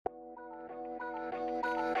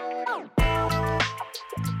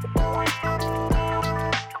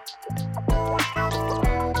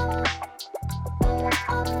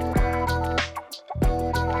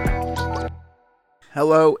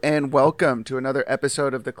Hello and welcome to another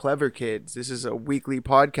episode of The Clever Kids. This is a weekly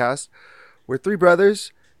podcast where three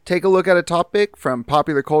brothers take a look at a topic from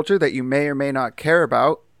popular culture that you may or may not care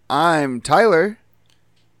about. I'm Tyler.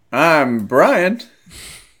 I'm Brian.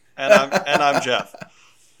 And I'm Jeff.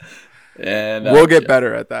 And we'll get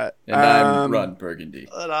better at that. And I'm Ron Burgundy.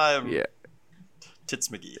 And I'm Tits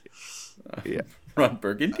McGee. Yeah. Ron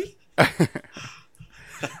Burgundy?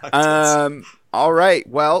 All right.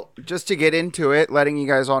 Well, just to get into it, letting you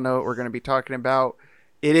guys all know what we're going to be talking about.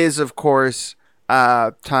 It is, of course,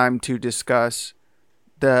 time to discuss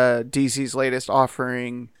the DC's latest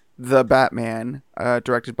offering, The Batman,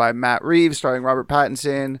 directed by Matt Reeves, starring Robert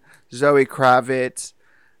Pattinson, Zoe Kravitz,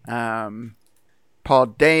 Paul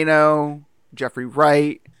Dano, Jeffrey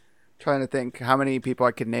Wright. Trying to think how many people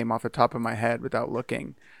I could name off the top of my head without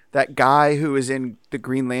looking. That guy who was in the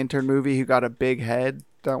Green Lantern movie who got a big head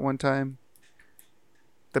that one time.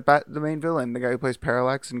 The main villain, the guy who plays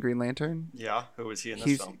Parallax in Green Lantern. Yeah, who is he in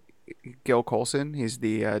this film? Gil Colson. He's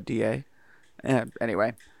the DA.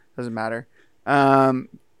 Anyway, doesn't matter.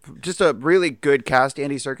 Just a really good cast.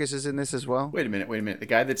 Andy Serkis is in this as well. Wait a minute. The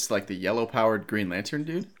guy that's like the yellow-powered Green Lantern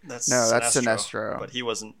dude? That's Sinestro. But he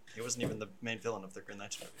wasn't even the main villain of the Green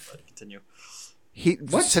Lantern movie. But continue.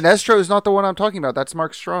 Sinestro is not the one I'm talking about. That's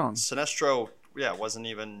Mark Strong. Sinestro, wasn't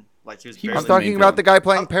even like he was. I'm talking about the guy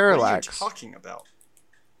playing Parallax. What are you talking about?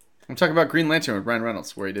 I'm talking about Green Lantern with Ryan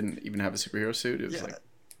Reynolds, where he didn't even have a superhero suit. It was like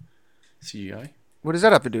CGI. What does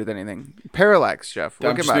that have to do with anything? Parallax, Jeff.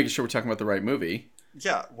 I'm just making sure we're talking about the right movie.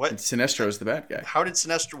 Yeah. What? And Sinestro is the bad guy. How did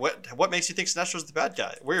Sinestro? What makes you think Sinestro is the bad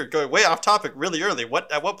guy? We're going way off topic really early.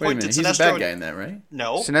 At what point did Sinestro? He's the bad guy in that, right?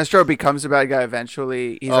 No. Sinestro becomes a bad guy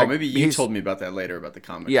eventually. Maybe you told me about that later about the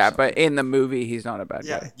comics. Yeah, but in the movie, he's not a bad guy.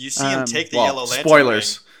 Yeah, you see him take the Yellow Lantern.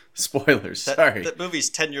 Spoilers. Sorry. That movie's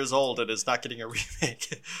 10 years old and is not getting a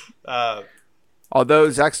remake. Although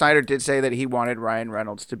Zack Snyder did say that he wanted Ryan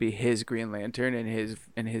Reynolds to be his Green Lantern in his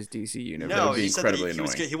DC universe. No, he said that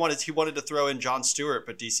he wanted to throw in Jon Stewart,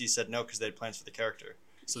 but DC said no because they had plans for the character.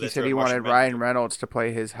 So he said he wanted Ryan Reynolds to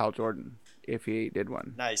play his Hal Jordan if he did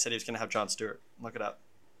one. No, he said he was going to have Jon Stewart. Look it up.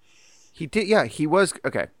 He did, yeah. He was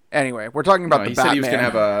okay. Anyway, we're talking about the Batman. He said he was going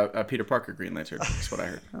to have a Peter Parker Green Lantern. That's what I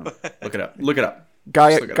heard. Look it up.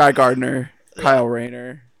 Guy Gardner, Kyle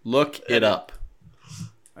Rayner. Look it up.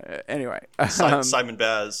 Anyway, Simon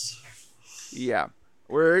Baz. Yeah,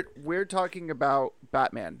 we're talking about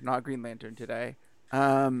Batman, not Green Lantern today.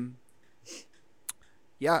 Yeah,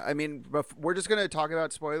 I mean, we're just gonna talk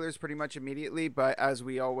about spoilers pretty much immediately. But as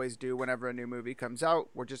we always do, whenever a new movie comes out,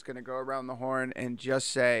 we're just gonna go around the horn and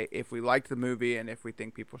just say if we liked the movie and if we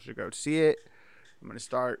think people should go see it. I'm gonna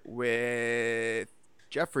start with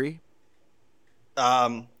Jeffrey.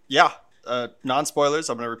 Non-spoilers.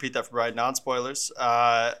 I'm going to repeat that for Brian. Non-spoilers.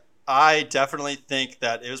 I definitely think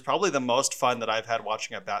that it was probably the most fun that I've had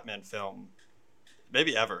watching a Batman film,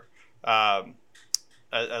 maybe ever.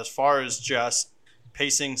 As far as just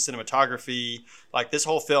pacing, cinematography, like this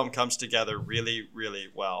whole film comes together really, really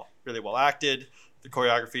well. Really well acted. The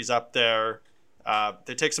choreography's up there.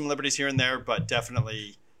 They take some liberties here and there, but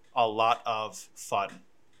definitely a lot of fun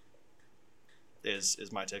is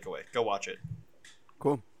my takeaway. Go watch it.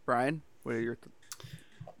 Cool. Brian, what are your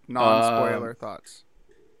non-spoiler thoughts?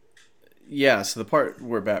 Yeah, so the part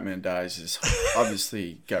where Batman dies is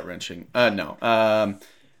obviously gut-wrenching. No. I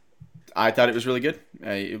thought it was really good.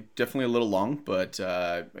 Definitely a little long, but,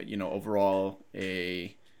 overall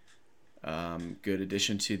a good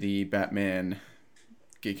addition to the Batman.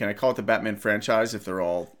 Can I call it the Batman franchise if they're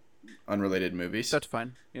all unrelated movies? That's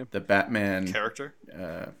fine. Yep. The Batman... Character?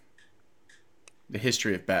 The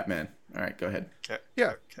history of Batman. All right, go ahead.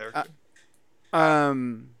 Character.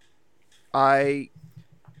 I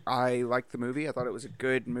liked the movie. I thought it was a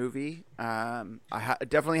good movie. I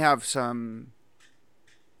definitely have some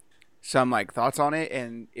like thoughts on it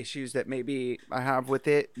and issues that maybe I have with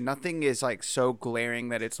it. Nothing is like so glaring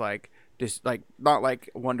that it's like this, like not like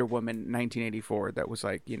Wonder Woman 1984 that was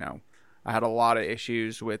like, I had a lot of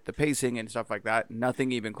issues with the pacing and stuff like that.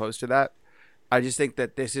 Nothing even close to that. I just think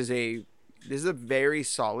that this is a very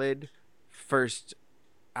solid first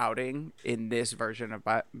outing in this version of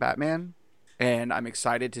Batman, and I'm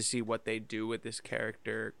excited to see what they do with this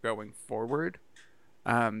character going forward.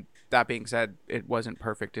 That being said, it wasn't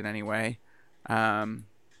perfect in any way,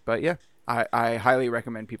 but yeah, I highly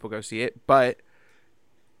recommend people go see it. But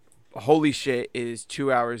holy shit, it is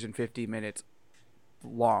 2 hours and 50 minutes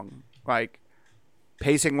long. Like,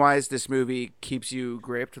 pacing wise, this movie keeps you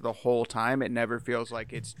gripped the whole time. It never feels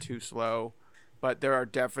like it's too slow, but there are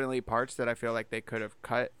definitely parts that I feel like they could have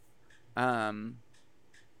cut.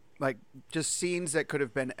 like just scenes that could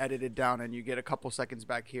have been edited down, and you get a couple seconds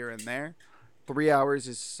back here and there. 3 hours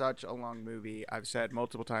is such a long movie. I've said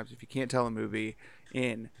multiple times, if you can't tell a movie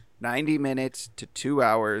in 90 minutes to 2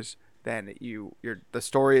 hours, then the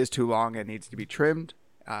story is too long and needs to be trimmed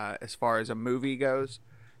as far as a movie goes.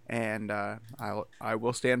 And I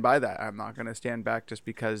will stand by that. I'm not going to stand back just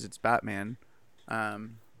because it's Batman.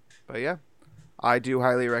 But yeah, I do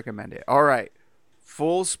highly recommend it. All right.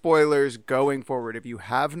 Full spoilers going forward. If you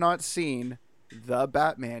have not seen The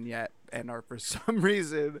Batman yet and are for some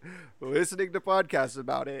reason listening to podcasts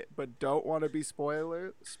about it but don't want to be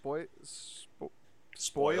spoiled?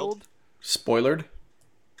 Spoilered? Spoilered,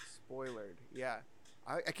 yeah.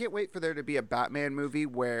 I can't wait for there to be a Batman movie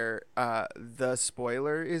where the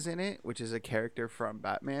Spoiler is in it, which is a character from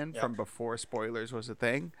Batman from before spoilers was a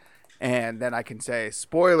thing. And then I can say,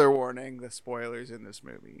 spoiler warning, the spoiler's in this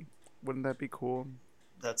movie. Wouldn't that be cool?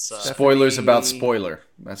 That's spoilers about spoiler.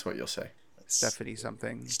 That's what you'll say. Stephanie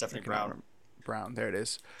something. Stephanie Brown. Brown, there it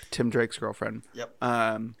is. Tim Drake's girlfriend. Yep.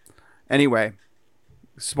 Anyway,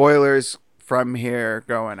 spoilers from here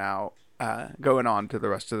going on to the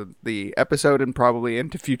rest of the episode and probably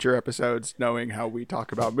into future episodes, knowing how we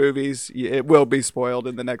talk about movies. It will be spoiled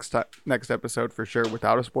in the next episode for sure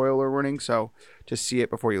without a spoiler warning, so just see it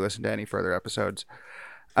before you listen to any further episodes.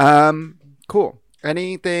 Cool.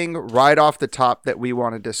 Anything right off the top that we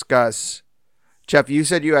want to discuss? Jeff, you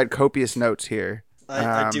said you had copious notes here.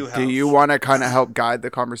 I do have. Do you want to kind of help guide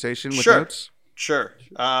the conversation with notes? Sure.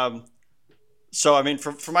 So, I mean,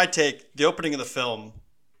 for my take, the opening of the film,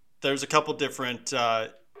 there's a couple different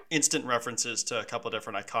instant references to a couple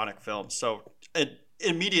different iconic films. So, in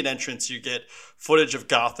immediate entrance, you get footage of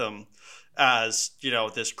Gotham as,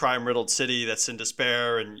 this crime-riddled city that's in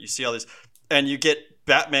despair, and you see all these, and you get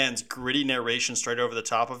Batman's gritty narration straight over the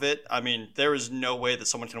top of it. I mean, there is no way that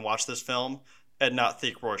someone can watch this film and not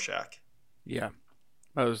think Rorschach. Yeah.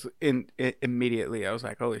 I was immediately, I was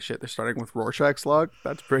like, holy shit, they're starting with Rorschach's log?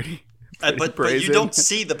 That's pretty but you don't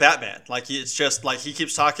see the Batman. Like, it's just like he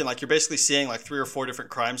keeps talking, like you're basically seeing like 3 or 4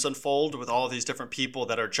 different crimes unfold with all of these different people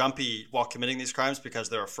that are jumpy while committing these crimes because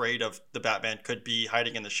they're afraid of the Batman could be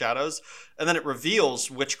hiding in the shadows. And then it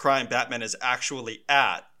reveals which crime Batman is actually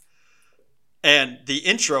at. And the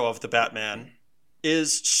intro of the Batman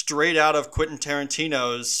is straight out of Quentin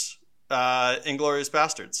Tarantino's Inglourious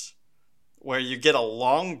Bastards, where you get a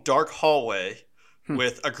long, dark hallway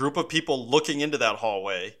with a group of people looking into that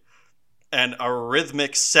hallway and a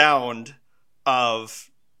rhythmic sound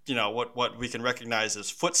of, what we can recognize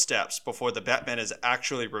as footsteps before the Batman is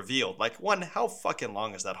actually revealed. Like, how fucking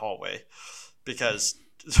long is that hallway? Because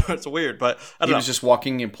it's weird, but I don't know. He was just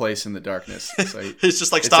walking in place in the darkness. So he's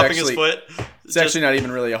just like stopping his foot. It's actually not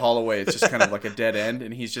even really a hallway. It's just kind of like a dead end,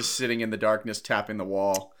 and he's just sitting in the darkness, tapping the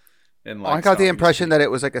wall. And I got the impression that it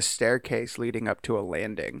was like a staircase leading up to a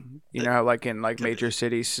landing. You know how like in like major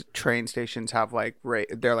cities, train stations have like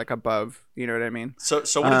they're like above. You know what I mean? So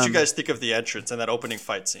what did you guys think of the entrance and that opening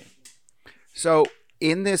fight scene? So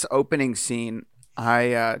in this opening scene,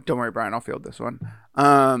 I don't worry, Brian, I'll field this one.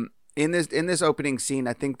 In this opening scene,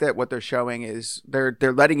 I think that what they're showing is they're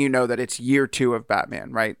letting you know that it's year 2 of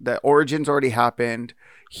Batman, right? The origins already happened.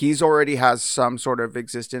 He's already has some sort of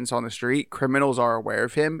existence on the street. Criminals are aware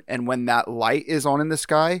of him. And when that light is on in the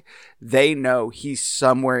sky, they know he's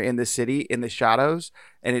somewhere in the city in the shadows.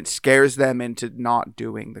 And it scares them into not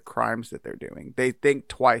doing the crimes that they're doing. They think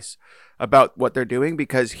twice about what they're doing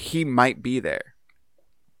because he might be there.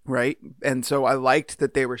 Right. And so I liked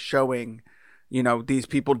that they were showing, these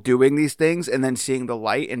people doing these things and then seeing the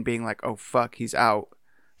light and being like, oh, fuck, he's out.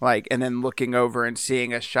 Like, and then looking over and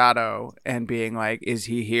seeing a shadow and being like, is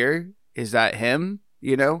he here? Is that him?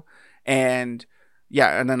 And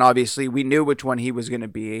yeah. And then obviously we knew which one he was going to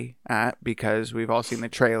be at because we've all seen the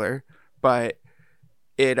trailer, but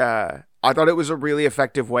I thought it was a really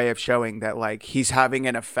effective way of showing that like he's having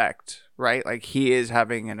an effect, right? Like he is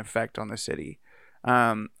having an effect on the city.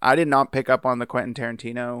 I did not pick up on the Quentin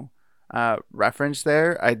Tarantino reference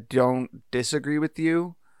there. I don't disagree with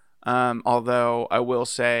you. Although I will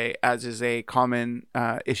say, as is a common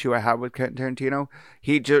issue I have with Quentin Tarantino,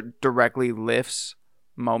 he directly lifts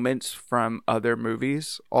moments from other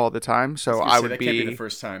movies all the time. So I would that can't be the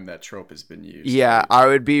first time that trope has been used. Yeah, I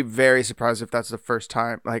would be very surprised if that's the first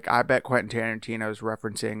time. Like, I bet Quentin Tarantino is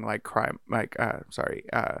referencing like crime, like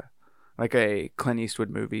like a Clint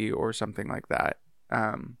Eastwood movie or something like that.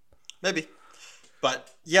 Maybe,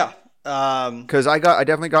 but yeah. Because I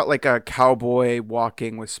definitely got like a cowboy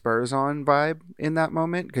walking with spurs on vibe in that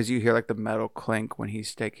moment, because you hear like the metal clink when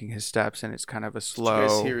he's taking his steps and it's kind of a slow. Did you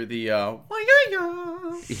guys hear the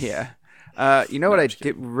yeah. You know what No, I just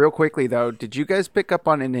did real quickly though? Did you guys pick up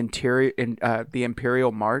on an interior in the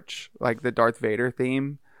Imperial March, like the Darth Vader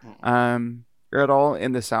theme, at all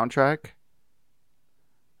in the soundtrack?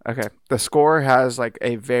 Okay, the score has like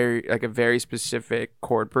a very specific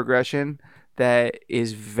chord progression that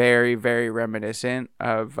is very very reminiscent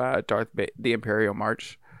of the Imperial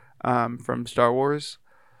March from Star Wars.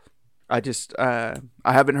 I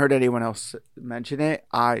haven't heard anyone else mention it.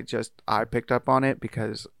 I picked up on it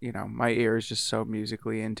because my ear is just so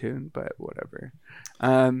musically in tune. But whatever.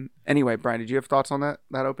 Anyway, Brian, did you have thoughts on that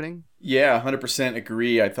opening? Yeah, 100%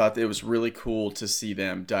 agree. I thought it was really cool to see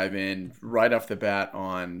them dive in right off the bat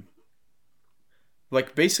on,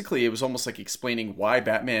 like, basically it was almost like explaining why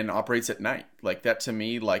Batman operates at night. Like, that to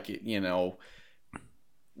me, like,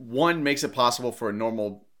 one, makes it possible for a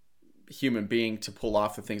normal human being to pull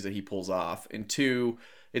off the things that he pulls off, and two,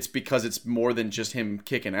 it's because it's more than just him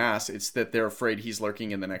kicking ass. It's that they're afraid he's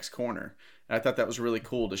lurking in the next corner. And I thought that was really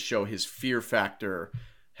cool to show his fear factor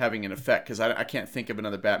having an effect, because I can't think of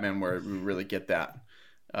another Batman where we really get that.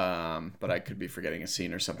 But I could be forgetting a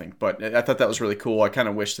scene or something. But I thought that was really cool. I kind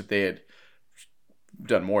of wish that they had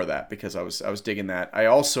done more of that, because I was digging that. I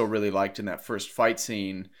also really liked in that first fight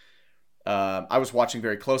scene, I was watching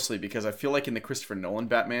very closely because I feel like in the Christopher Nolan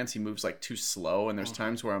Batmans, he moves like too slow. And there's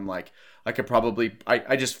times where I'm like, I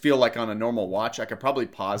just feel like on a normal watch, I could probably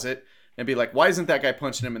pause it and be like, why isn't that guy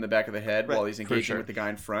punching him in the back of the head while he's engaging with the guy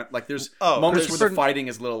in front? Like, there's moments where the fighting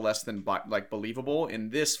is a little less than like believable,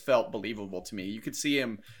 and this felt believable to me. You could see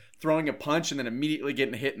him throwing a punch and then immediately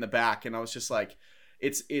getting hit in the back, and I was just like,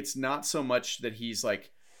 it's not so much that he's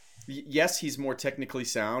like, yes, he's more technically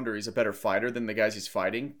sound or he's a better fighter than the guys he's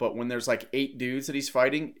fighting, but when there's like 8 dudes that he's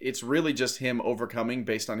fighting, it's really just him overcoming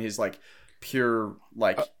based on his like pure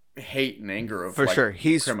like hate and anger of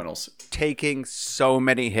he's criminals taking so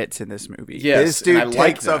many hits in this movie. Yes, this dude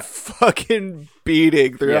takes a fucking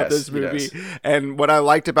beating throughout this movie, and what I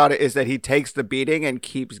liked about it is that he takes the beating and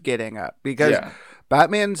keeps getting up, because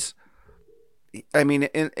Batman's, I mean,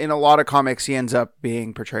 in a lot of comics, he ends up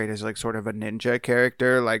being portrayed as like sort of a ninja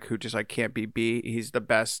character, like who just like can't be beat. He's the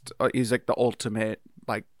best. He's like the ultimate,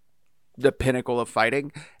 like the pinnacle of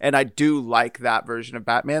fighting. And I do like that version of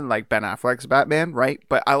Batman, like Ben Affleck's Batman, right?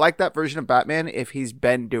 But I like that version of Batman if he's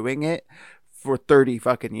been doing it for 30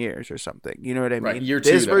 fucking years or something. You know what I mean? Right. Year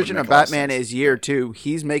 2, this version of Batman is year 2.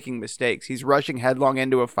 He's making mistakes. He's rushing headlong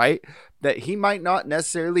into a fight that he might not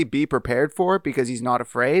necessarily be prepared for because he's not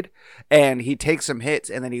afraid. And he takes some hits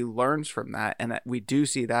and then he learns from that. And that we do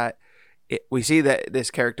see that. We see that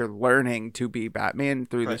this character learning to be Batman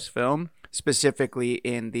through this film, specifically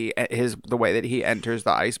in the way that he enters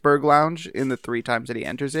the Iceberg Lounge. In the 3 times that he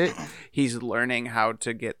enters it, he's learning how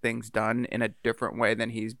to get things done in a different way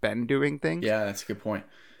than he's been doing things. Yeah, that's a good point.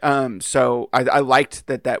 So I liked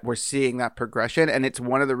that we're seeing that progression, and it's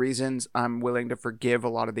one of the reasons I'm willing to forgive a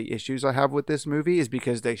lot of the issues I have with this movie, is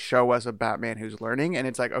because they show us a Batman who's learning, and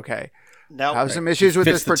it's like, okay, now I have some issues with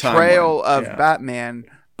this portrayal of Batman,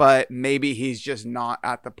 but maybe he's just not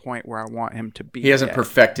at the point where I want him to be. He hasn't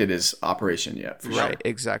perfected his operation yet. Right,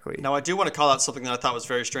 exactly. Now, I do want to call out something that I thought was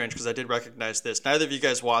very strange, because I did recognize this. Neither of you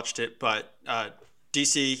guys watched it, but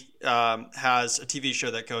DC has a TV show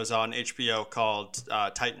that goes on HBO called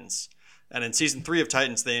Titans. And in season 3 of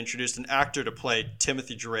Titans, they introduced an actor to play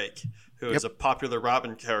Timothy Drake, who is a popular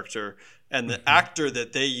Robin character. And the actor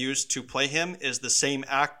that they used to play him is the same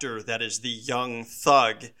actor that is the young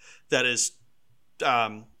thug that is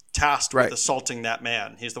tasked with assaulting that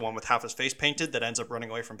man. He's the one with half his face painted that ends up running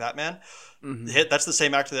away from Batman. That's the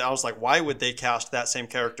same actor that I was like, why would they cast that same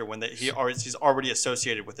character when he's already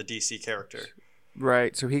associated with a DC character?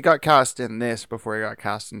 Right. So he got cast in this before he got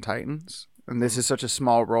cast in Titans. And this is such a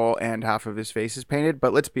small role and half of his face is painted.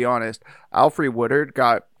 But let's be honest, Alfre Woodard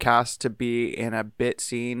got cast to be in a bit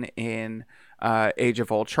scene in Age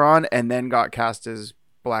of Ultron, and then got cast as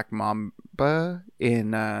Black Mamba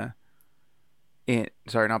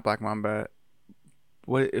sorry, not Black Mamba.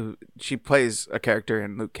 She plays a character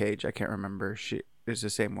in Luke Cage. I can't remember. She is the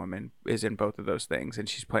same woman, is in both of those things, and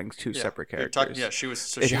she's playing 2 separate characters. She was.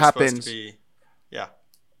 So it she happens. Was supposed to be,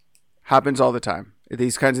 happens all the time.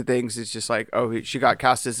 These kinds of things. It's just like, oh, she got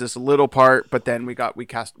cast as this little part, but then we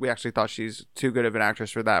actually thought she's too good of an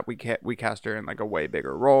actress for that. We cast her in like a way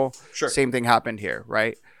bigger role. Sure. Same thing happened here,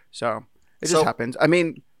 right? So it just happens. I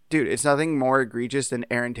mean, dude, it's nothing more egregious than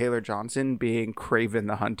Aaron Taylor Johnson being Kraven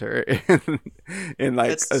the Hunter in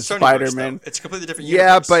like a Spider-Man. It's a completely different universe.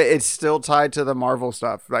 Yeah, but it's still tied to the Marvel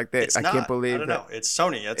stuff. Like I can't believe I don't know. It's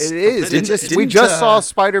Sony. It is. We just saw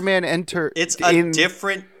Spider-Man enter. It's a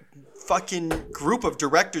different fucking group of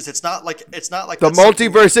directors. It's not like the that's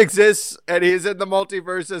multiverse exists, and he's in the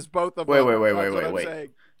multiverse as both of them.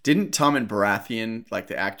 Wait. Didn't Tommen Baratheon, like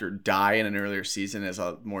the actor, die in an earlier season as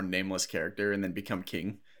a more nameless character and then become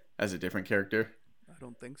king as a different character? I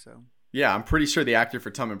don't think so. Yeah, I'm pretty sure the actor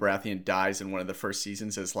for Tommen Baratheon dies in one of the first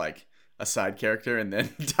seasons as like a side character and then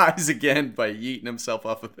dies again by yeeting himself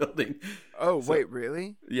off a building. Oh, wait,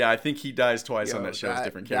 really? Yeah, I think he dies twice on that show as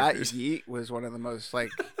different characters. That yeet was one of the most, like,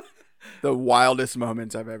 the wildest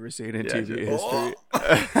moments I've ever seen in TV history.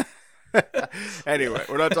 Anyway,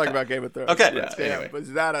 we're not talking about Game of Thrones. Okay. Yeah, anyway.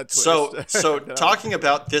 Was that a twist? So talking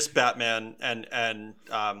about this Batman and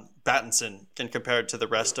Pattinson and compared to the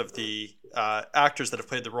rest of the actors that have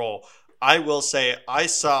played the role, I will say I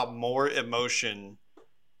saw more emotion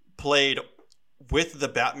played with the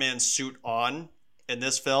Batman suit on in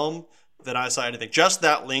this film than I saw anything. Just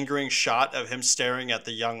that lingering shot of him staring at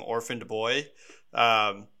the young orphaned boy.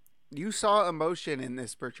 You saw emotion in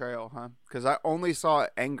this portrayal, huh? Because I only saw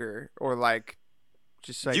anger or like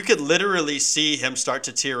just like you could literally see him start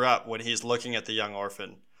to tear up when he's looking at the young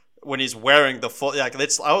orphan when he's wearing the full. Yeah,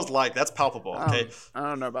 I was like, that's palpable. Okay, I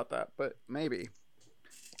don't know about that, but maybe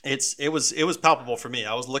it was palpable for me.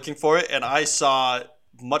 I was looking for it, and I saw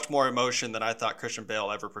much more emotion than I thought Christian Bale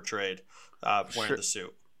ever portrayed wearing the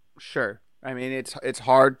suit. Sure, I mean it's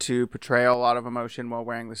hard to portray a lot of emotion while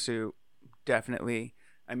wearing the suit. Definitely.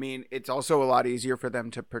 I mean, it's also a lot easier for them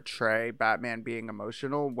to portray Batman being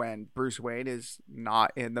emotional when Bruce Wayne is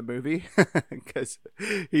not in the movie because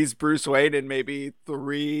he's Bruce Wayne in maybe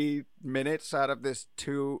 3 minutes out of this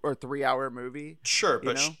 2 or 3 hour movie. Sure,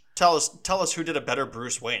 but tell us who did a better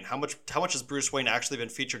Bruce Wayne. How much has Bruce Wayne actually been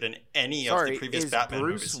featured in any of the previous Batman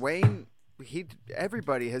Bruce movies? Wayne,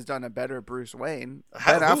 everybody has done a better Bruce Wayne.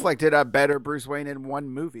 Ben Affleck did a better Bruce Wayne in one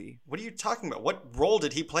movie. What are you talking about? What role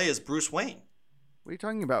did he play as Bruce Wayne? What are you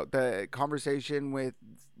talking about? The conversation with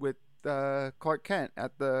Clark Kent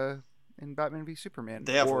in Batman v Superman.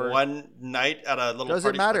 They have one night at a little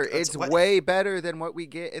doesn't party. Matter. It's way better than what we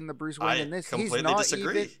get in the Bruce Wayne in this. Completely He's not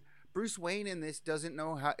disagree. Even Bruce Wayne in this doesn't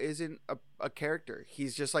know how isn't a character.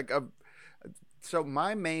 He's just like a. So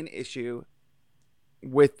my main issue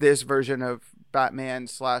with this version of Batman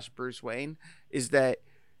 / Bruce Wayne is that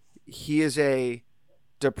he is a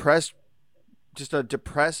depressed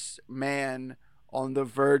man on the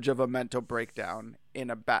verge of a mental breakdown in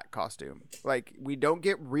a bat costume. Like, we don't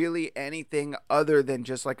get really anything other than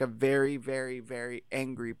just like a very, very, very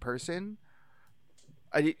angry person.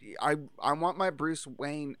 I want my Bruce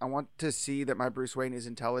Wayne. I want to see that my Bruce Wayne is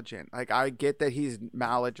intelligent. Like, I get that he's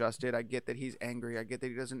maladjusted. I get that he's angry. I get that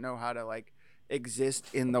he doesn't know how to like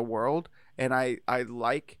exist in the world. And I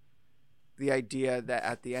like the idea that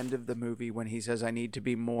at the end of the movie, when he says, I need to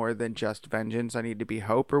be more than just vengeance, I need to be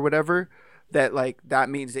hope or whatever, that like that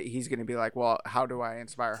means that he's going to be like, well, how do I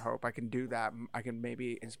inspire hope? I can do that. I can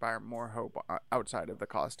maybe inspire more hope outside of the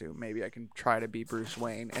costume. Maybe I can try to be Bruce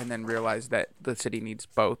Wayne and then realize that the city needs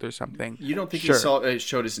both or something. You don't think he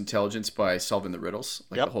showed his intelligence by solving the riddles,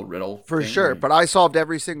 like the whole riddle for thing, sure? right? But I solved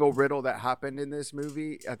every single riddle that happened in this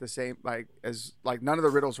movie at the same none of the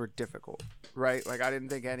riddles were difficult, right? Like, I didn't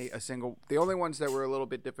think the only ones that were a little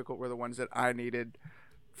bit difficult were the ones that I needed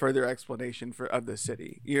further explanation of the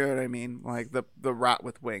city. You know what I mean? Like the rat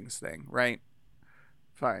with wings thing, right?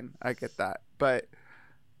 Fine, I get that. But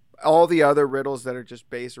all the other riddles that are just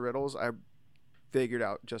base riddles, I figured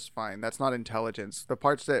out just fine. That's not intelligence. The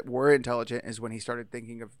parts that were intelligent is when he started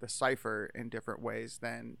thinking of the cipher in different ways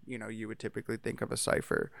than, you would typically think of a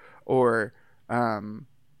cipher. Or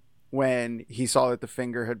when he saw that the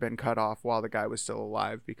finger had been cut off while the guy was still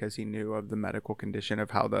alive because he knew of the medical condition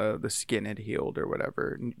of how the skin had healed or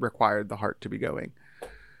whatever, required the heart to be going.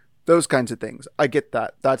 Those kinds of things. I get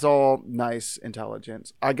that. That's all nice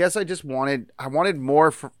intelligence. I guess I wanted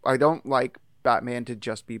more. I don't like Batman to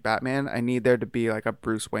just be Batman. I need there to be like a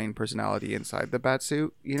Bruce Wayne personality inside the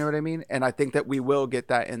Batsuit. You know what I mean? And I think that we will get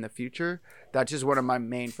that in the future. That's just one of my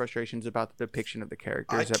main frustrations about the depiction of the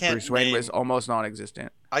characters, that Bruce Wayne was almost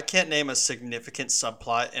non-existent. I can't name a significant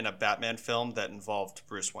subplot in a Batman film that involved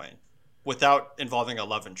Bruce Wayne without involving a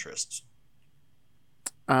love interest.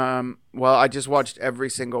 Well, I just watched every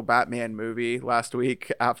single Batman movie last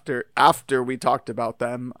week after we talked about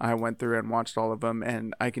them. I went through and watched all of them,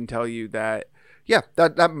 and I can tell you that, yeah,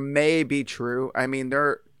 that may be true. I mean,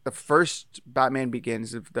 the first Batman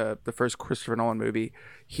Begins, the first Christopher Nolan movie,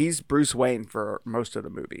 he's Bruce Wayne for most of the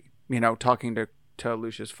movie. Talking to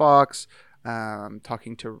Lucius Fox,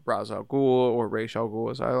 talking to Ra's al Ghul, or Ra's al Ghul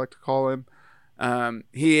as I like to call him.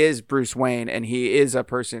 he is Bruce Wayne, and he is a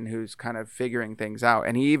person who's kind of figuring things out.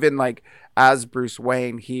 And he even, like, as Bruce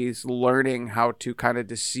Wayne, he's learning how to kind of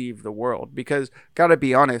deceive the world. Because, gotta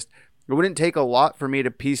be honest, it wouldn't take a lot for me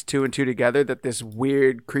to piece two and two together that this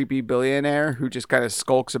weird, creepy billionaire who just kind of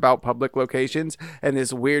skulks about public locations and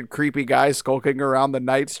this weird, creepy guy skulking around the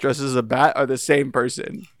nights dressed as a bat are the same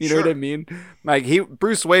person. You know what I mean? Like,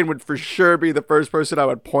 Bruce Wayne would for sure be the first person I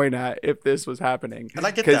would point at if this was happening. And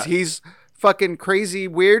I get that. Because he's fucking crazy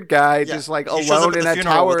weird guy just like alone in a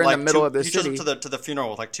tower in the middle of the city. He shows up to the funeral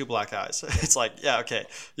with like two black eyes. It's like, yeah, okay,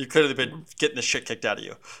 you could have been getting the shit kicked out of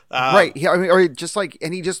you, right? I mean, or just like,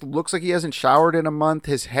 and he just looks like he hasn't showered in a month.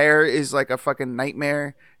 His hair is like a fucking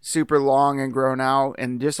nightmare, super long and grown out,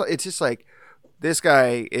 and just it's just like, this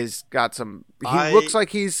guy is got some. He looks like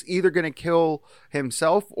he's either gonna kill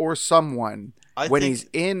himself or someone when he's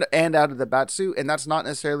in and out of the Batsuit, and that's not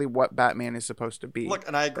necessarily what Batman is supposed to be. Look,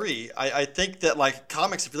 and I agree. I think that, like,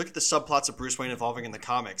 comics, if you look at the subplots of Bruce Wayne evolving in the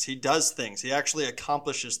comics, he does things. He actually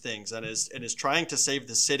accomplishes things and is trying to save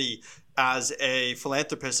the city as a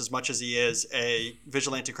philanthropist as much as he is a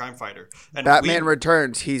vigilante crime fighter. And Batman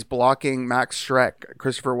Returns, he's blocking Max Schreck,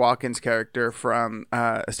 Christopher Walken's character, from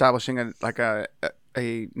establishing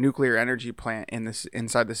a nuclear energy plant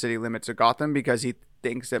inside the city limits of Gotham, because he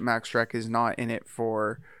thinks that Max Schreck is not in it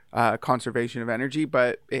for conservation of energy,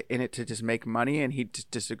 but in it to just make money, and he just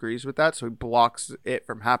disagrees with that, so he blocks it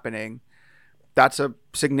from happening. That's a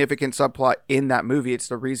significant subplot in that movie. It's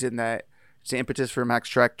the reason that it's the impetus for Max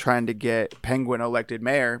Schreck trying to get Penguin elected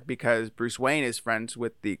mayor, because Bruce Wayne is friends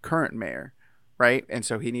with the current mayor, right? And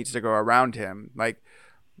so he needs to go around him. Like,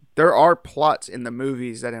 there are plots in the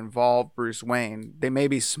movies that involve Bruce Wayne. They may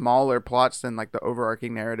be smaller plots than like the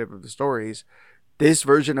overarching narrative of the stories. This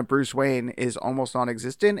version of Bruce Wayne is almost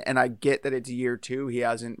non-existent, and I get that it's year 2. He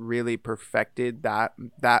hasn't really perfected that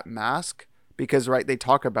mask, because, right, they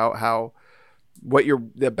talk about how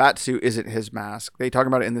the Batsuit isn't his mask. They talk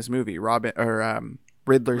about it in this movie.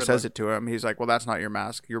 Riddler says it to him. He's like, well, that's not your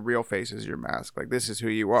mask. Your real face is your mask. Like, this is who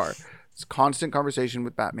you are. It's constant conversation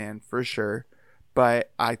with Batman, for sure.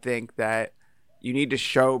 But I think that you need to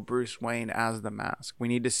show Bruce Wayne as the mask. We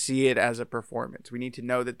need to see it as a performance. We need to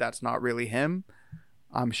know that that's not really him.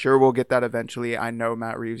 I'm sure we'll get that eventually. I know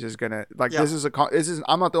Matt Reeves is gonna This is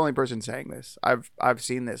I'm not the only person saying this. I've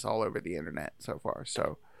seen this all over the internet so far.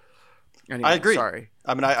 So anyway, I agree. Sorry.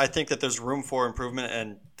 I mean, I think that there's room for improvement,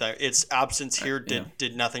 and its absence here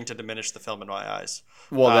did nothing to diminish the film in my eyes.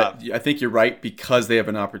 Well, I think you're right, because they have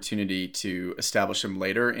an opportunity to establish him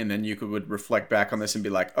later, and then you would reflect back on this and be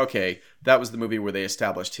like, okay, that was the movie where they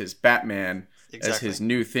established his Batman as his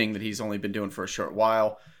new thing that he's only been doing for a short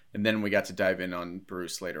while, and then we got to dive in on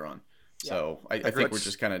Bruce later on. So I think we're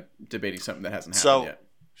just kind of debating something that hasn't happened yet.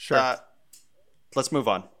 Sure. Let's move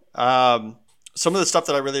on. Some of the stuff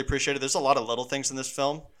that I really appreciated, there's a lot of little things in this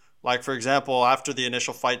film. Like, for example, after the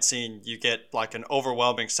initial fight scene, you get like an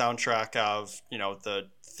overwhelming soundtrack of, the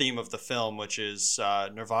theme of the film, which is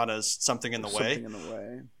Nirvana's Something in the Way. Something in the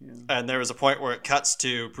Way, yeah. And there was a point where it cuts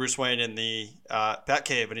to Bruce Wayne in the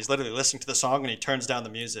Batcave, and he's literally listening to the song, and he turns down the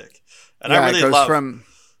music. And I really it goes love... from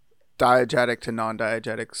diegetic to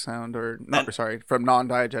non-diegetic sound, from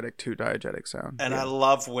non-diegetic to diegetic sound. And I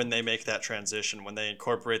love when they make that transition, when they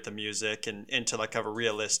incorporate the music and into like a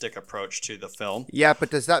realistic approach to the film. Yeah, but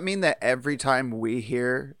does that mean that every time we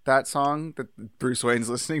hear that song that Bruce Wayne's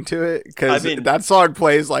listening to it? Because that song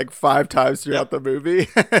plays like 5 times throughout the movie.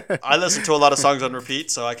 I listen to a lot of songs on repeat,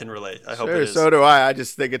 so I can relate. I hope it is. So do I. I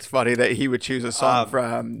just think it's funny that he would choose a song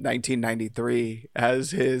from 1993 as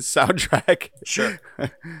his soundtrack. Sure.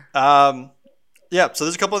 So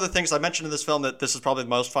there's a couple other things I mentioned in this film that this is probably the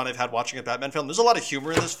most fun I've had watching a Batman film. There's a lot of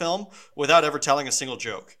humor in this film without ever telling a single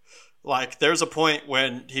joke. Like, there's a point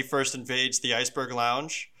when he first invades the Iceberg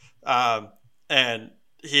Lounge, and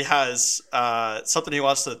he has something he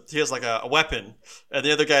has like a weapon, and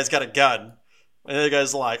the other guy's got a gun. And the other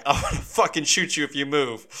guy's like, I'm going to fucking shoot you if you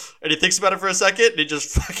move. And he thinks about it for a second, and he just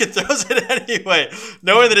fucking throws it anyway,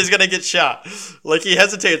 knowing that he's going to get shot. Like, he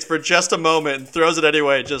hesitates for just a moment and throws it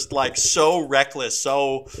anyway, just like so reckless,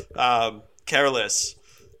 so careless.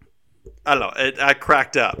 I don't know. I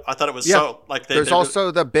cracked up. I thought it was so like there's also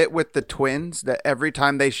the bit with the twins that every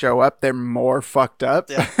time they show up, they're more fucked up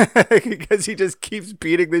because he just keeps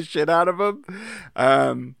beating the shit out of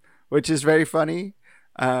them, which is very funny.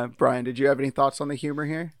 Brian, did you have any thoughts on the humor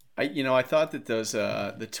here? I thought that those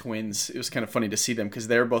the twins, it was kind of funny to see them because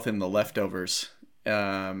they're both in The Leftovers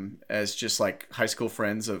as just like high school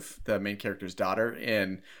friends of the main character's daughter,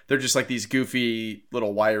 and they're just like these goofy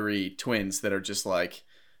little wiry twins that are just like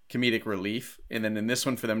comedic relief. And then in this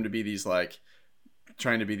one, for them to be these like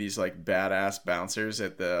trying to be these like badass bouncers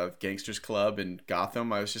at the gangsters club in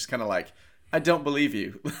Gotham, I was just kind of like, I don't believe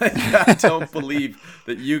you. Like, I don't believe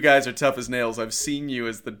that you guys are tough as nails. I've seen you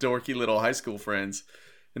as the dorky little high school friends.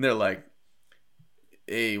 And they're like,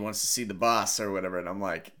 hey, he wants to see the boss or whatever. And I'm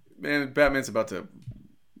like, man, Batman's about to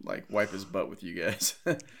like wipe his butt with you guys.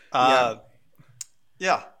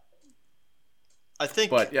 Yeah. I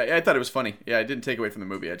think. But yeah, I thought it was funny. Yeah, I didn't take away from the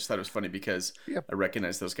movie. I just thought it was funny because Yep. I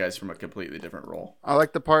recognized those guys from a completely different role. I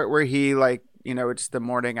like the part where he like, you know, it's the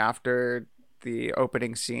morning after the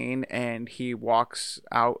opening scene and he walks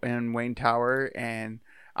out in Wayne Tower and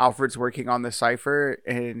Alfred's working on the cipher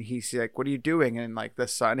and he's like, what are you doing? And like the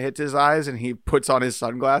sun hits his eyes and he puts on his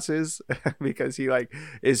sunglasses because he like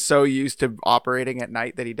is so used to operating at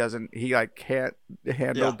night that he like can't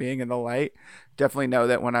handle being in the light. Definitely know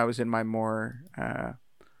that when I was in my more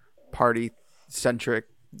party centric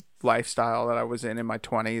lifestyle that I was in my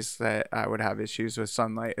 20s, that I would have issues with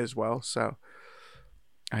sunlight as well. So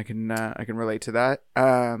I can relate to that.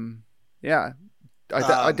 Yeah,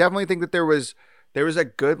 I definitely think that there was a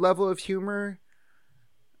good level of humor.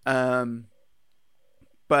 But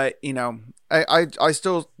you know, I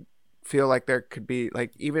still feel like there could be,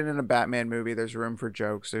 like, even in a Batman movie, there's room for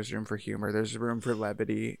jokes, there's room for humor, there's room for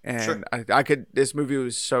levity, and Sure. I could. This movie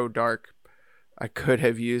was so dark, I could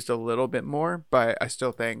have used a little bit more, but I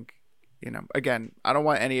still think, you know, again, I don't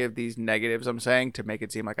want any of these negatives I'm saying to make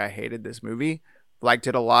it seem like I hated this movie. Liked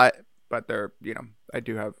it a lot, but I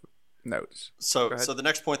do have notes. So the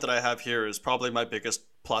next point that I have here is probably my biggest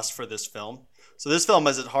plus for this film. So this film,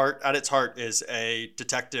 at its heart, is a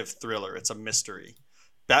detective thriller. It's a mystery.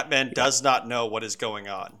 Batman does not know what is going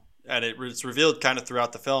on, and it's revealed kind of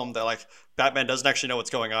throughout the film that like Batman doesn't actually know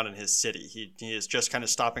what's going on in his city. He is just kind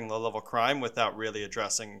of stopping low-level crime without really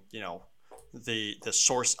addressing, you know, the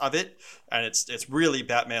source of it, and it's really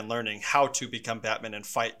Batman learning how to become Batman and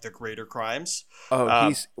fight the greater crimes.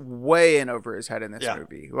 He's way in over his head in this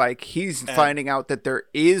movie. Like, he's finding out that there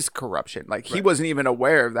is corruption. Like, he wasn't even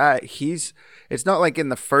aware of that. It's not like in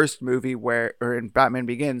the first movie or in Batman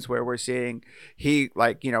Begins, where we're seeing he,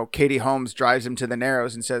 like, you know, Katie Holmes drives him to the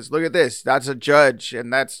Narrows and says, look at this, that's a judge,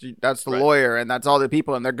 and that's the lawyer, and that's all the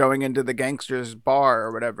people, and they're going into the gangsters bar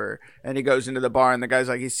or whatever. And he goes into the bar, and the guy's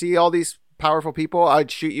like, you see all these powerful people, I'd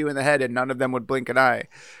shoot you in the head and none of them would blink an eye.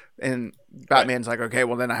 And Batman's like, okay,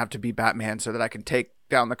 well then I have to be Batman so that I can take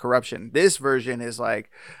down the corruption. This version is like,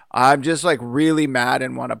 I'm just like really mad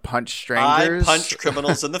and want to punch strangers. I punched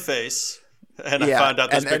criminals in the face and I found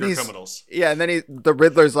out there's bigger criminals. Yeah, and then the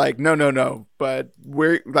Riddler's like, no, but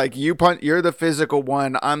we're like, you're the physical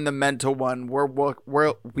one, I'm the mental one.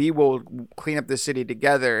 We will clean up the city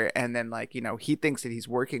together. And then, like, you know, he thinks that he's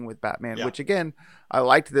working with Batman, which again, I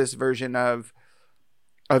liked this version of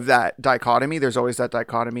that dichotomy. There's always that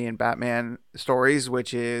dichotomy in Batman stories,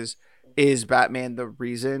 which is Batman the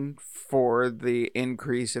reason for the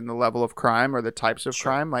increase in the level of crime or the types of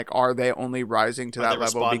crime? Like, are they only rising to that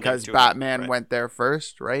level because Batman went there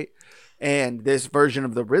first, right? And this version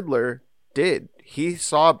of the Riddler did. He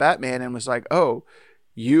saw Batman and was like, oh,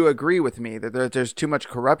 you agree with me that there's too much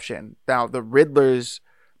corruption. Now, the Riddler's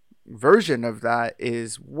version of that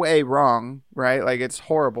is way wrong, right? Like, it's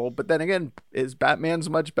horrible. But then again, is Batman's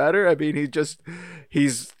much better? I mean,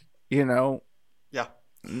 he's you know,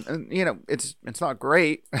 you know, it's not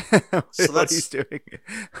great. So what he's doing.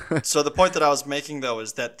 So the point that I was making, though,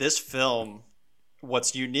 is that this film,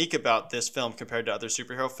 what's unique about this film compared to other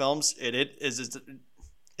superhero films,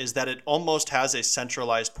 is that it almost has a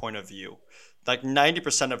centralized point of view. Like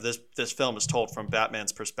 90% of this film is told from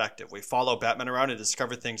Batman's perspective. We follow Batman around and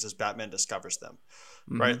discover things as Batman discovers them,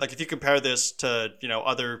 right? Like, if you compare this to, you know,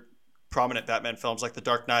 other prominent Batman films like The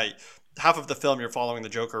Dark Knight, half of the film you're following the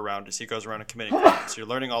Joker around as he goes around and committing crimes. You're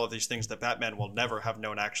learning all of these things that Batman will never have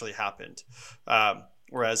known actually happened.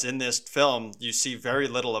 Whereas in this film, you see very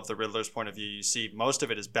little of the Riddler's point of view. You see most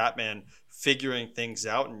of it is Batman figuring things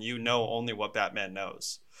out, and you know only what Batman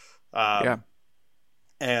knows.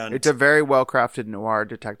 And it's a very well-crafted noir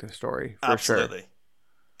detective story, for sure.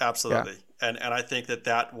 Absolutely. Yeah. And I think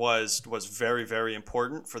that was very, very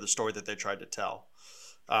important for the story that they tried to tell.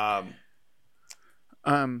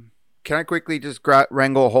 Can I quickly just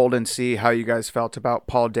wrangle hold and see how you guys felt about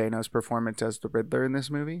Paul Dano's performance as the Riddler in this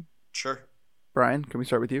movie? Sure. Brian, can we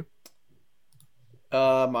start with you?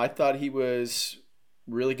 I thought he was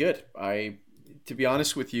really good. To be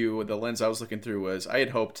honest with you, the lens I was looking through was I had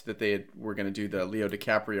hoped that they were going to do the Leo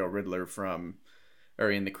DiCaprio Riddler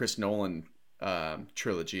in the Chris Nolan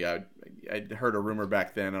trilogy. I'd heard a rumor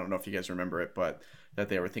back then, I don't know if you guys remember it, but that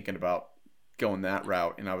they were thinking about going that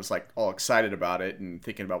route, and I was like all excited about it and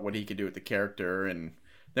thinking about what he could do with the character, and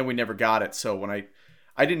then we never got it. So when I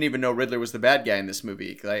didn't even know Riddler was the bad guy in this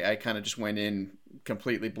movie. I kind of just went in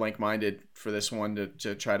completely blank-minded for this one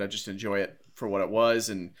to try to just enjoy it for what it was,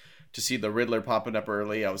 and to see the Riddler popping up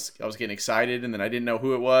early, I was getting excited, and then I didn't know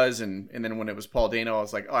who it was, and then when it was Paul Dano, I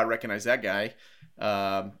was like, oh, I recognize that guy.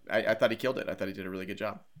 I thought he killed it. I thought he did a really good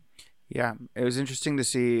job. Yeah, it was interesting to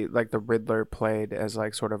see like the Riddler played as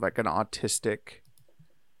like sort of like an autistic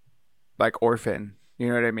like orphan. You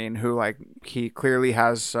know what I mean? Who like he clearly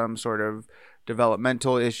has some sort of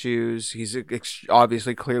developmental issues. He's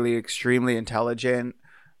obviously clearly extremely intelligent,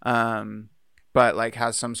 but like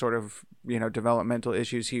has some sort of developmental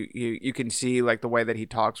issues. He you can see like the way that he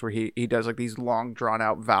talks, where he does like these long drawn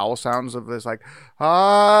out vowel sounds of this like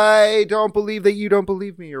I don't believe that you don't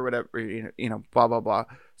believe me or whatever, blah blah blah,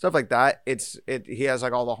 stuff like that. He has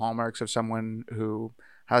like all the hallmarks of someone who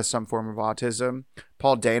has some form of autism.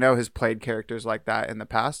 Paul Dano has played characters like that in the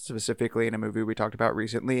past, specifically in a movie we talked about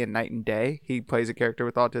recently, in Night and Day. He plays a character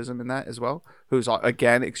with autism in that as well, who's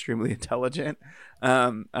again extremely intelligent.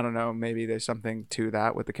 I don't know, maybe there's something to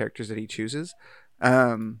that with the characters that he chooses.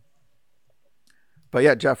 But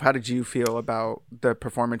yeah, Jeff, how did you feel about the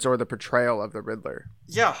performance or the portrayal of the Riddler?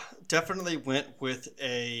 Yeah, definitely went with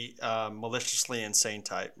a maliciously insane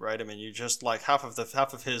type, right? I mean, you just like half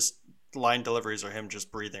of his line deliveries are him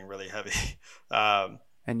just breathing really heavy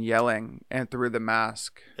and yelling and through the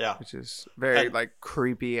mask, which is very like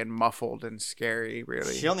creepy and muffled and scary.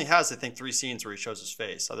 Really, he only has, I think, 3 scenes where he shows his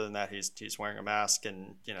face. Other than that, he's wearing a mask,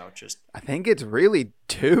 and just I think it's really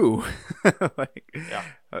 2.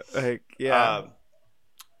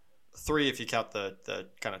 3 if you count the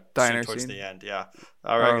kind of diner scene towards scene? The end.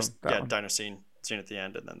 I guess diner scene at the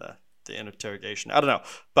end, and then the interrogation. I don't know,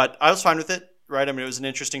 but I was fine with it. Right, I mean, it was an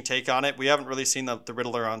interesting take on it. We haven't really seen the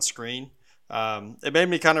Riddler on screen. It made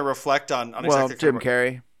me kind of reflect on exactly Jim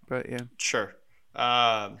Carrey, but yeah, sure.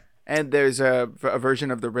 And there's a version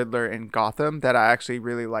of the Riddler in Gotham that I actually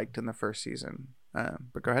really liked in the first season.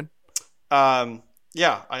 But go ahead. I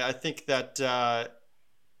think that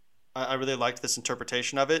I really liked this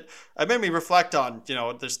interpretation of it. It made me reflect on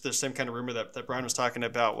this same kind of rumor that Brian was talking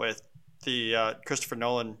about with the Christopher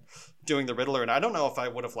Nolan doing the Riddler, and I don't know if I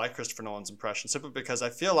would have liked Christopher Nolan's impression, simply because I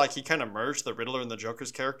feel like he kind of merged the Riddler and the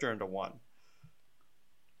Joker's character into one.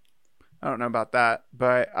 I don't know about that,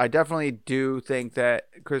 but I definitely do think that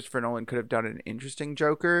Christopher Nolan could have done an interesting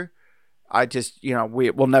Joker. I just,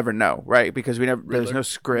 we'll never know, right? Because there's no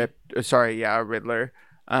script. Riddler.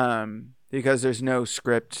 Because there's no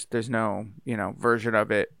script, there's no, version of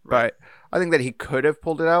it. Right. But I think that he could have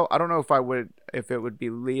pulled it out. I don't know if it would be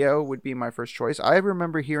Leo would be my first choice. I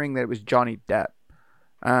remember hearing that it was Johnny Depp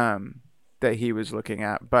that he was looking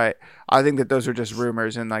at. But I think that those are just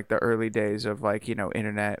rumors in like the early days of like,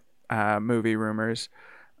 internet movie rumors.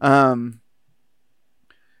 I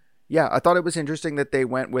thought it was interesting that they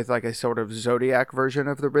went with like a sort of Zodiac version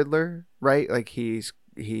of the Riddler, right? Like he's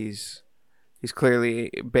clearly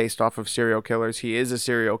based off of serial killers. He is a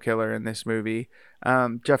serial killer in this movie.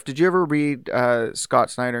 Jeff, did you ever read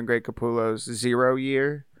Scott Snyder and Greg Capullo's Zero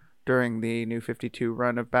Year during the New 52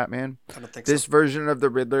 run of Batman? I don't think this version of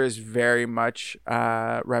the Riddler is very much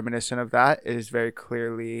reminiscent of that. It is very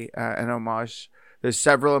clearly an homage. There's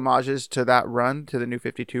several homages to that run, to the New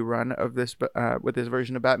 52 run of this with this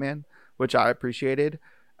version of Batman, which I appreciated.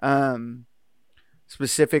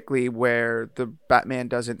 Specifically where the Batman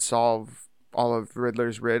doesn't solve all of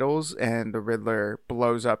Riddler's riddles, and the Riddler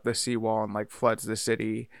blows up the seawall and like floods the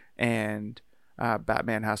city, and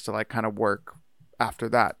Batman has to like kind of work after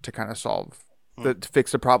that to kind of to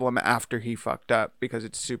fix the problem after he fucked up, because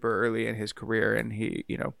it's super early in his career and he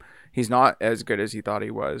he's not as good as he thought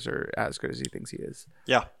he was, or as good as he thinks he is.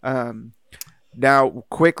 Now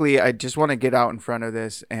quickly, I just want to get out in front of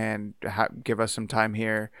this and give us some time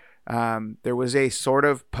here. There was a sort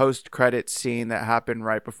of post-credit scene that happened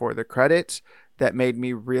right before the credits that made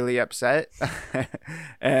me really upset,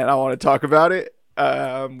 and I want to talk about it.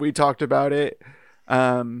 We talked about it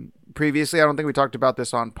previously. I don't think we talked about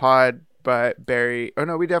this on pod, but we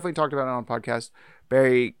definitely talked about it on podcast.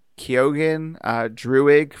 Barry Keoghan,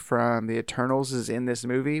 Druig from the Eternals, is in this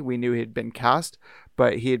movie. We knew he'd been cast,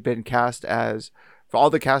 but he had been cast as... all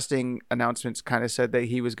the casting announcements kind of said that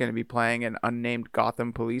he was going to be playing an unnamed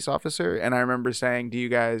Gotham police officer. And I remember saying to you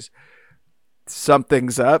guys,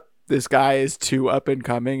 something's up. This guy is too up and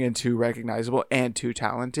coming and too recognizable and too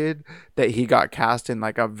talented that he got cast in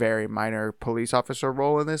like a very minor police officer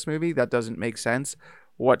role in this movie. That doesn't make sense.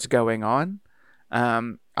 What's going on?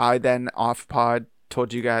 I then off pod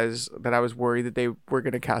told you guys that I was worried that they were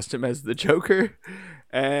going to cast him as the Joker.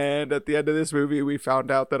 And at the end of this movie, we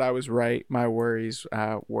found out that I was right. My worries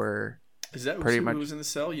were Is that pretty who much. was in the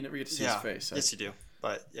cell? You never get to see his face. Yes, you do.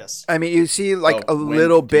 But yes, I mean, you see like a When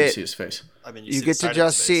little do you bit. see his face? I mean, You see get the to side of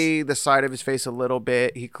just his face. see the side of his face a little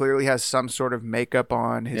bit. He clearly has some sort of makeup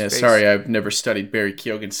on his Yeah, face. sorry, I've never studied Barry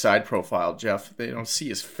Keoghan's side profile, Jeff. They don't see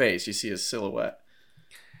his face; you see his silhouette.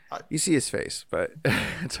 You see his face, but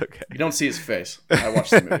it's okay. You don't see his face. I watched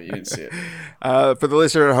the movie; you didn't see it. For the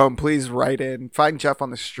listener at home, please write in. Find Jeff on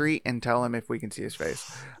the street and tell him if we can see his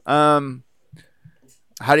face.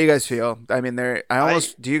 How do you guys feel? I mean,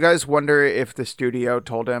 do you guys wonder if the studio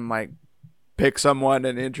told him like pick someone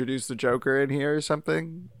and introduce the Joker in here or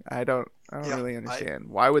something? I don't really understand.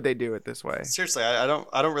 Why would they do it this way? Seriously, I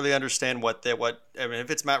don't really understand what I mean,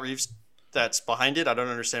 if it's Matt Reeves that's behind it, I don't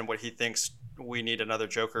understand what he thinks we need another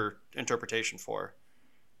Joker interpretation for.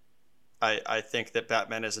 I think that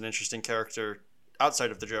Batman is an interesting character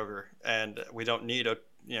outside of the Joker, and we don't need a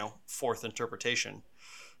fourth interpretation.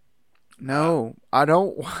 No, I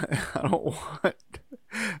don't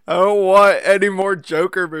want any more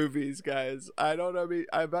Joker movies, guys. I don't know.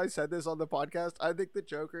 Have I said this on the podcast? I think the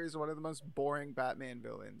Joker is one of the most boring Batman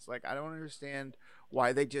villains. Like, I don't understand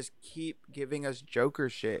why they just keep giving us Joker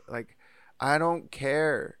shit. Like, I don't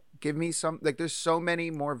care. Give me some. Like, there's so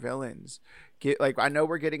many more villains. I know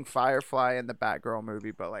we're getting Firefly in the Batgirl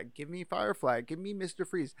movie, but like, give me Firefly. Give me Mr.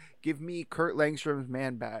 Freeze. Give me Kurt Langstrom's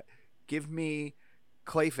Man-Bat. Give me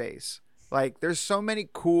Clayface. Like, there's so many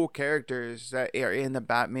cool characters that are in the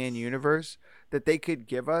Batman universe that they could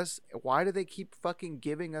give us. Why do they keep fucking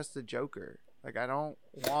giving us the Joker? Like, I don't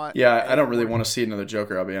want. Yeah, I don't really want to see another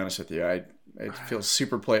Joker. I'll be honest with you. It feels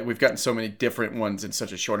super play. We've gotten so many different ones in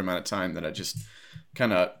such a short amount of time that I just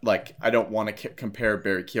kind of like. I don't want to compare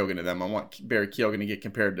Barry Keoghan to them. I want Barry Keoghan to get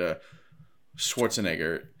compared to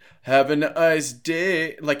Schwarzenegger. Have a nice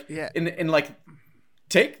day. Like, Yeah. and like,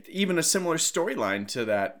 take even a similar storyline to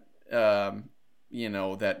that.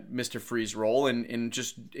 That Mr. Freeze role and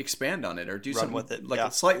just expand on it or do something with it, like yeah.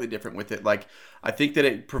 slightly different with it. Like, I think that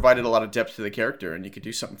it provided a lot of depth to the character and you could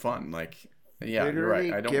do something fun. Like, yeah, Literally,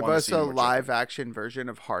 you're right. I don't give want to us see a more Joker. live action version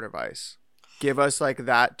of Heart of Ice. Give us like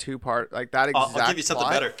that 2-part, like that exact. I'll give you something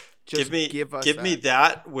plot. better. Just Give me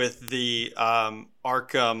that with the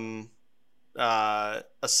Arkham.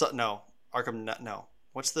 No.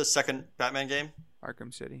 What's the second Batman game?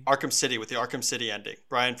 Arkham City. Arkham City, with the Arkham City ending.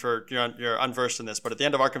 Brian, you're unversed in this, but at the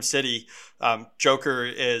end of Arkham City, Joker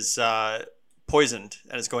is poisoned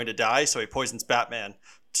and is going to die, so he poisons Batman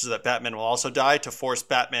so that Batman will also die, to force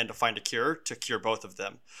Batman to find a cure to cure both of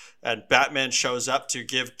them. And Batman shows up to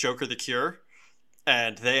give Joker the cure,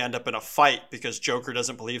 and they end up in a fight because Joker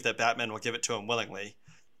doesn't believe that Batman will give it to him willingly.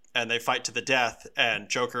 And they fight to the death, and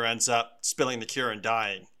Joker ends up spilling the cure and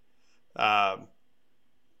dying.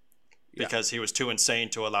 Because he was too insane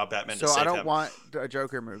to allow Batman to So save I him. don't want a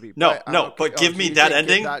Joker movie. No, but but give so me you that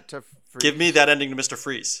think ending. Give me that ending to Mr.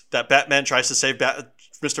 Freeze. That Batman tries to save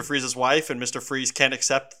Mr. Freeze's wife, and Mr. Freeze can't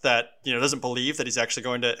accept that, doesn't believe that he's actually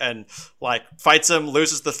going to, and like fights him,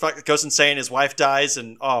 loses goes insane, his wife dies,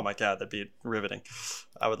 and oh my god, that'd be riveting.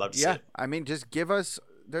 I would love to see it. I mean, just give us.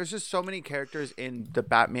 There's just so many characters in the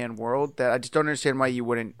Batman world that I just don't understand why you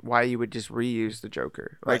would just reuse the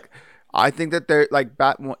Joker. Like, Right. I think that they're like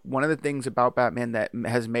one of the things about Batman that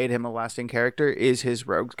has made him a lasting character is his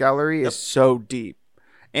rogues gallery is so deep,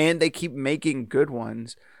 and they keep making good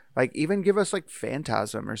ones. Like, even give us like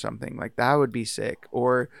Phantasm or something like that would be sick,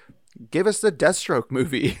 or give us the Deathstroke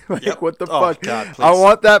movie. Like, Yep. what the Oh, fuck? God, please. I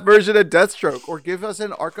want that version of Deathstroke, or give us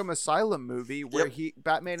an Arkham Asylum movie where Yep.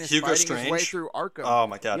 Batman is Hugo fighting his way Strange. through Arkham. Oh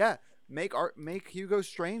my god. Yeah, make Hugo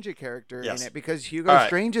Strange a character Yes. in it, because Hugo All right.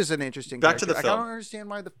 Strange is an interesting Back to character. the I film. don't understand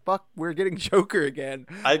why the fuck we're getting Joker again.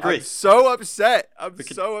 I agree. I'm so upset. We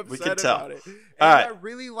could upset tell. about it. And All right. I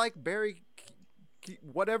really like Barry,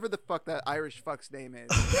 whatever the fuck that Irish fuck's name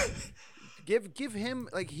is. Give him,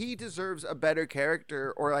 like, he deserves a better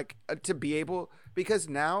character, or like to be able, because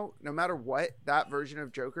now no matter what, that version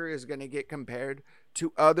of Joker is going to get compared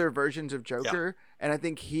to other versions of Joker, and I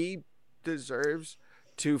think he deserves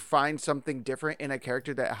to find something different in a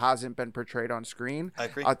character that hasn't been portrayed on screen. I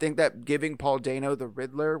agree. I think that giving Paul Dano the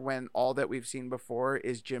Riddler, when all that we've seen before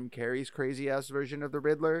is Jim Carrey's crazy ass version of the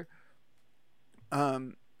Riddler,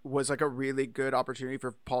 was like a really good opportunity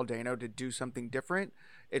for Paul Dano to do something different.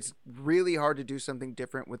 It's really hard to do something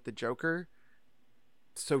different with the Joker.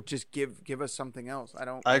 So just give us something else.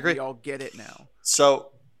 I agree. We all get it now.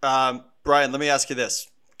 So, Brian, let me ask you this.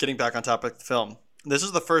 Getting back on topic of the film. This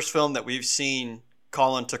is the first film that we've seen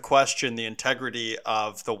call into question the integrity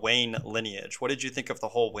of the Wayne lineage. What did you think of the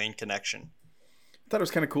whole Wayne connection? I thought it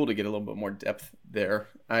was kind of cool to get a little bit more depth there.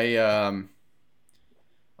 I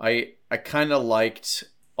kind of liked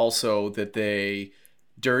also that they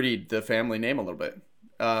dirtied the family name a little bit.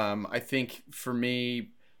 I think for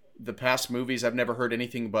me, the past movies, I've never heard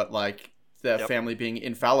anything but like the family being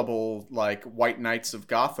infallible, like White Knights of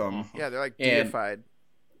Gotham. Yeah, they're like And- deified.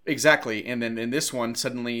 Exactly. And then in this one,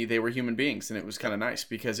 suddenly they were human beings, and it was kind of nice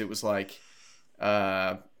because it was like,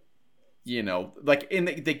 you know, like, and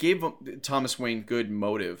they gave Thomas Wayne good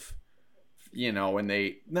motive, you know, and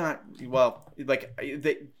they not, well, like,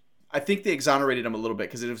 I think they exonerated him a little bit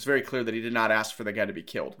because it was very clear that he did not ask for the guy to be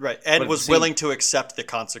killed. Right. And But at was the same- willing to accept the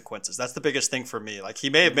consequences. That's the biggest thing for me. Like, he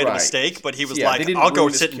may have made a Right. mistake, but he was Yeah, like, they didn't I'll go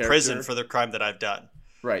ruin his sit in prison character. for the crime that I've done.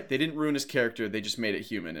 Right. They didn't ruin his character. They just made it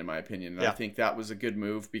human, in my opinion. And Yeah. I think that was a good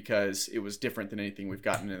move because it was different than anything we've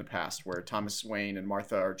gotten in the past, where Thomas Wayne and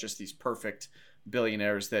Martha are just these perfect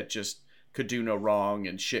billionaires that just could do no wrong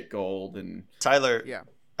and shit gold. And Tyler, Yeah.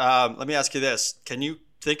 let me ask you this. Can you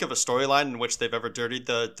think of a storyline in which they've ever dirtied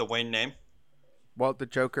the Wayne name? Well, the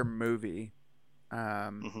Joker movie,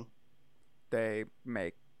 Mhm. they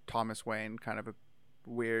make Thomas Wayne kind of a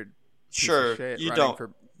weird piece Sure. of shit You running don't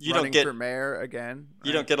for, you running don't get for mayor again.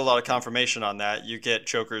 you right? don't get a lot of confirmation on that. You get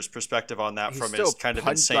Joker's perspective on that He from still his kind of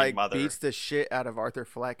insane like, mother. beats the shit out of Arthur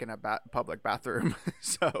Fleck in a public bathroom.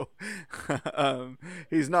 So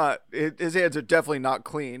he's not. His hands are definitely not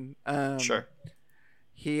clean. Sure.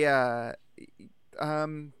 He there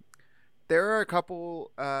are a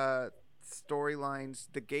couple storylines.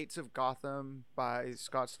 The Gates of Gotham by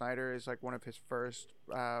Scott Snyder is like one of his first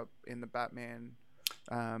in the Batman.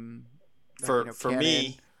 For canon.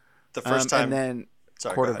 me, the first time. and then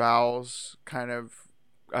Sorry, Court go of ahead. Owls kind of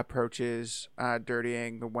approaches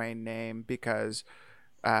dirtying the Wayne name because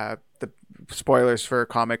the spoilers for a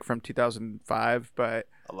comic from 2005, but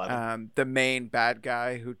 11. the main bad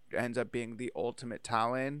guy who ends up being the ultimate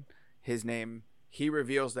Talon, his name, he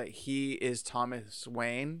reveals that he is Thomas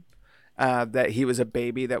Wayne, that he was a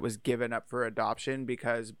baby that was given up for adoption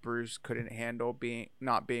because Bruce couldn't handle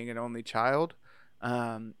not being an only child.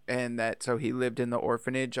 And that so he lived in the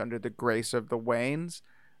orphanage under the grace of the Waynes.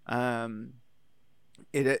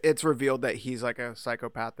 It's revealed that he's like a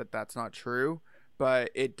psychopath, that's not true,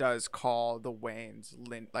 but it does call the Waynes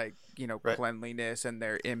Right. cleanliness and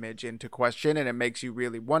their image into question, and it makes you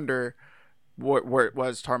really wonder where it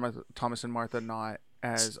was Thomas and Martha not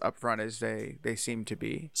as upfront as they seem to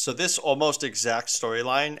be. So this almost exact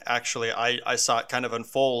storyline, actually, I saw it kind of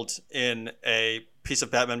unfold in a piece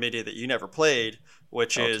of Batman media that you never played,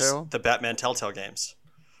 which Telltale? is the Batman Telltale games.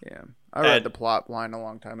 Yeah, I read And- the plot line a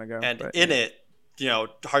long time ago. And but, in it, you know,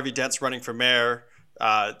 Harvey Dent's running for mayor.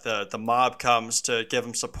 The mob comes to give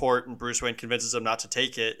him support, and Bruce Wayne convinces him not to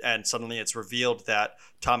take it. And suddenly, it's revealed that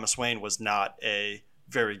Thomas Wayne was not a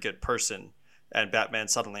very good person, and Batman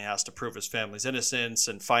suddenly has to prove his family's innocence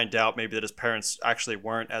and find out maybe that his parents actually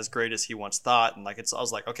weren't as great as he once thought. And I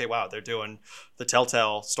was like, okay, wow, they're doing the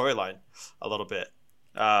Telltale storyline a little bit.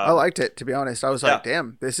 I liked it, to be honest. I was like,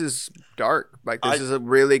 damn, this is dark. Like, this is a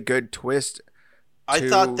really good twist. I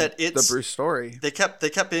thought that it's the Bruce story. They kept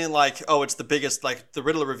being like, oh, it's the biggest, like the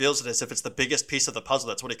Riddler reveals it as if it's the biggest piece of the puzzle.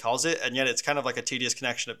 That's what he calls it. And yet it's kind of like a tedious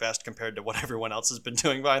connection at best compared to what everyone else has been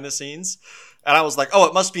doing behind the scenes. And I was like, oh,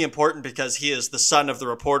 it must be important because he is the son of the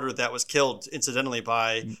reporter that was killed incidentally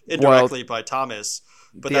indirectly by Thomas.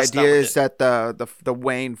 But the that's idea not what is that the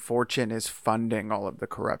Wayne fortune is funding all of the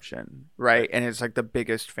corruption, right? And it's like the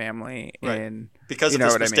biggest family in because you of know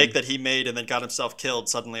this what I mistake mean? that he made and then got himself killed.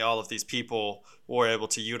 Suddenly, all of these people were able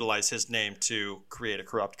to utilize his name to create a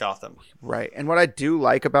corrupt Gotham. Right. And what I do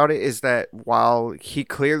like about it is that while he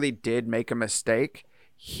clearly did make a mistake,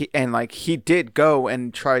 he did go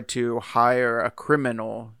and try to hire a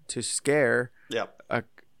criminal to scare Yep.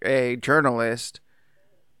 a journalist.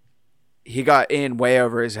 He got in way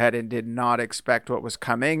over his head and did not expect what was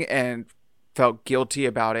coming and felt guilty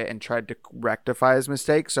about it and tried to rectify his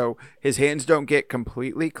mistake. So his hands don't get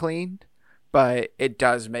completely cleaned, but it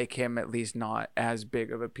does make him at least not as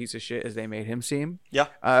big of a piece of shit as they made him seem.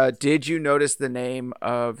 Yeah. Did you notice the name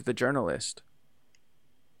of the journalist?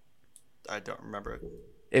 I don't remember it.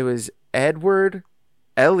 It was Edward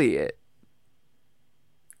Elliot.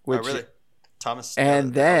 Oh, really? Thomas.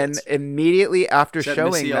 And then immediately after is that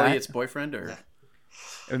showing Missy that, Elliott's boyfriend, or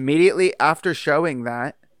immediately after showing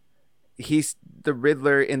that, the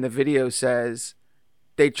Riddler in the video says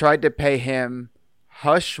they tried to pay him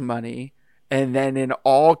hush money, and then in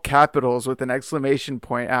all capitals with an exclamation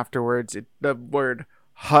point afterwards, the word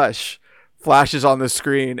hush flashes on the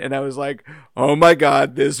screen, and I was like, oh my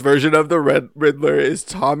god, this version of the Riddler is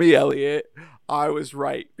Tommy Elliott. I was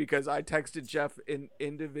right, because I texted Jeff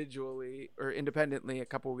individually or independently a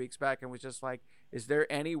couple of weeks back and was just like, is there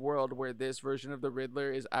any world where this version of the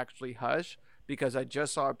Riddler is actually Hush? because I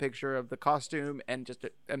just saw a picture of the costume and just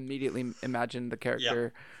immediately imagined the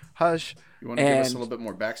character Hush. You want to give us a little bit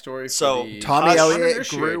more backstory? So, Tommy Hush-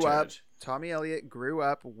 Elliott grew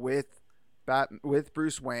up with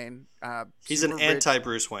Bruce Wayne. He's an super rich-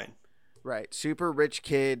 anti-Bruce Wayne. Right, super rich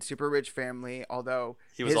kid, super rich family. Although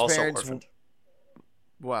He was his also parents, orphaned.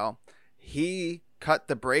 well, he cut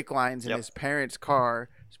the brake lines in Yep. his parents' car.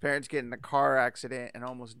 His parents get in a car accident and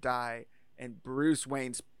almost die. And Bruce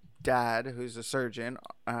Wayne's dad, who's a surgeon,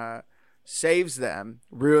 saves them,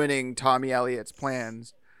 ruining Tommy Elliott's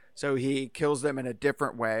plans. So he kills them in a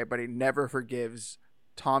different way, but he never forgives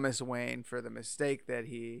Thomas Wayne for the mistake that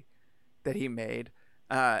he made.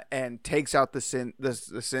 And takes out the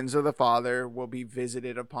sins of the father will be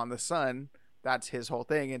visited upon the son. That's his whole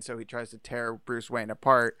thing. And so he tries to tear Bruce Wayne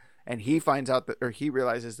apart, and he finds out that, or he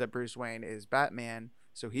realizes that Bruce Wayne is Batman.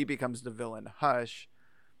 So he becomes the villain Hush,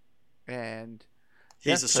 and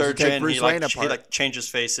He's a tries to take surgeon. Bruce He Wayne like apart. changes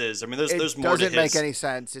faces. I mean, there's It more to doesn't make his. any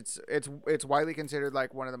sense. It's widely considered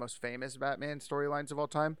like one of the most famous Batman storylines of all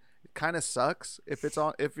time. It kind of sucks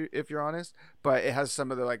if you're honest, but it has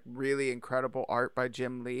some of the like really incredible art by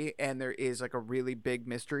Jim Lee, and there is like a really big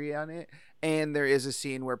mystery on it. And there is a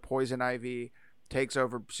scene where Poison Ivy takes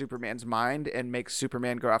over Superman's mind and makes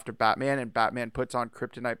Superman go after Batman, and Batman puts on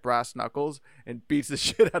kryptonite brass knuckles and beats the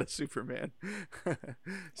shit out of Superman.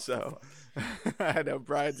 So I know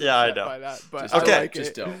Brian's upset by that, but Just I okay. like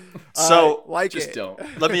Just it. don't. So I like Just it.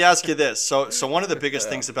 don't. let me ask you this. So one of the biggest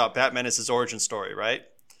things about Batman is his origin story, right?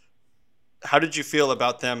 How did you feel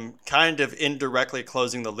about them kind of indirectly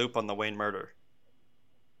closing the loop on the Wayne murder?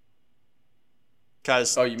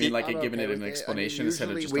 Because Oh, you mean like I'm giving okay it with an it. explanation I mean, instead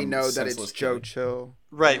of usually just we a know that senseless it's Joe killing? Chill.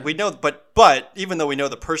 right, we know, but even though we know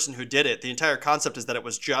the person who did it, the entire concept is that it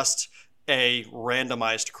was just a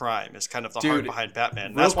randomized crime. Is kind of the heart Dude, behind Batman.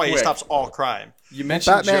 And real that's why he quick. stops all crime. You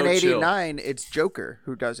mentioned Batman Joe Chill. '89. It's Joker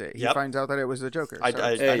who does it. He Yep. finds out that it was the Joker. So I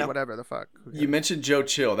it's know. whatever the fuck. You mentioned Joe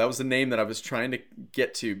Chill. That was the name that I was trying to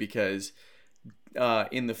get to because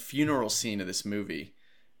in the funeral scene of this movie,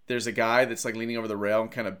 there's a guy that's like leaning over the rail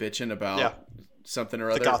and kind of bitching about something or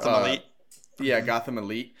The other. Gotham Elite. Yeah, Gotham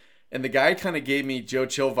Elite. And the guy kind of gave me Joe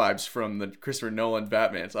Chill vibes from the Christopher Nolan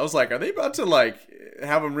Batman. So I was like, are they about to like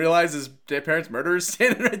have him realize his parents' murderer is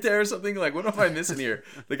standing right there or something? Like, what am I missing here?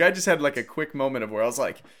 The guy just had like a quick moment of where I was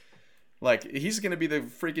like he's going to be the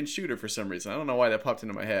freaking shooter for some reason. I don't know why that popped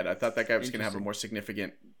into my head. I thought that guy was going to have a more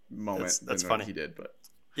significant moment That's than funny. he did. But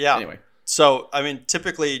Yeah. anyway. So, I mean,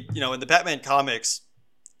 typically, in the Batman comics,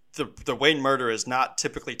 the Wayne murder is not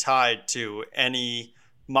typically tied to any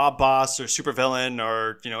mob boss or supervillain,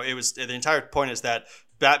 or it was the entire point is that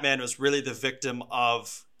Batman was really the victim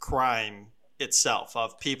of crime itself,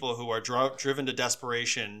 of people who are driven to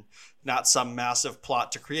desperation, not some massive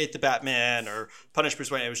plot to create the Batman or punish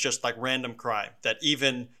Bruce Wayne. It was just like random crime that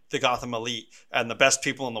even the Gotham Elite and the best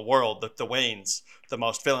people in the world, the Waynes, the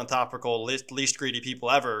most philanthropical, least greedy people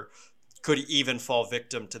ever, could even fall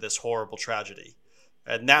victim to this horrible tragedy.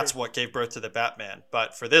 And that's what gave birth to the Batman.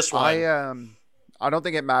 But for this one, I don't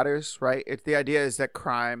think it matters, right? It's the idea is that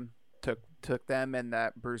crime took them, and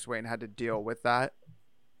that Bruce Wayne had to deal with that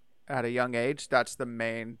at a young age. That's the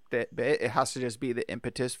main bit. It has to just be the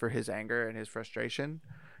impetus for his anger and his frustration.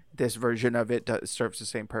 This version of it serves the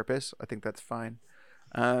same purpose. I think that's fine.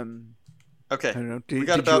 okay. I don't know. Did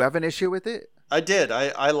got you have an issue with it? I did.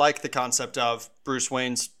 I like the concept of Bruce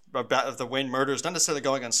Wayne's of the Wayne murders not necessarily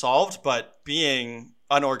going unsolved, but being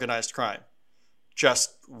unorganized crime,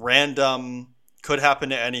 just random, could happen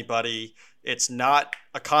to anybody. It's not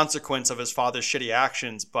a consequence of his father's shitty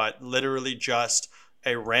actions, but literally just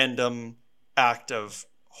a random act of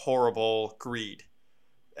horrible greed.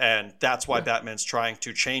 And that's why Batman's trying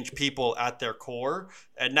to change people at their core,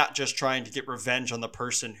 and not just trying to get revenge on the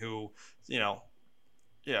person who,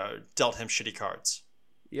 dealt him shitty cards.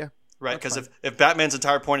 Yeah. Right, because if Batman's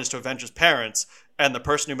entire point is to avenge his parents, and the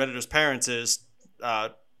person who murdered his parents is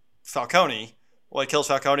Falcone, well, he kills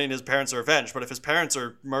Falcone and his parents are avenged. But if his parents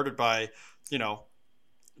are murdered by,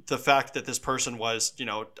 the fact that this person was,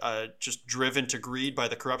 just driven to greed by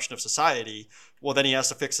the corruption of society, well, then he has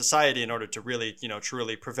to fix society in order to really,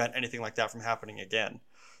 truly prevent anything like that from happening again.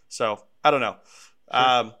 So, I don't know.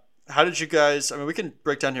 Sure. How did you guys, we can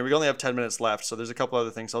break down here. We only have 10 minutes left, so there's a couple other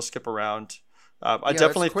things. I'll skip around. I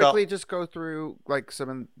definitely let's quickly just go through like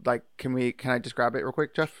some can I just grab it real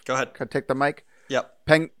quick, Jeff? Go ahead. Can I take the mic? Yep.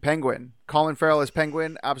 Penguin. Colin Farrell as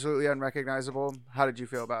Penguin, absolutely unrecognizable. How did you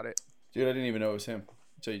feel about it? Dude, I didn't even know it was him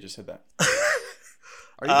until you just said that.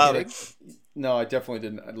 Are you kidding? No, I definitely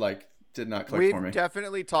didn't. did not click We've for me.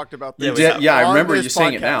 definitely talked about Yeah, this. we have. Yeah, I on remember this you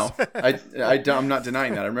saying it now. podcast. I'm not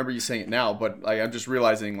denying that. I remember you saying it now, but like, I'm just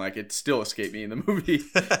realizing like it still escaped me in the movie.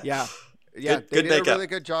 Yeah. Yeah, Good- they good did makeup. a really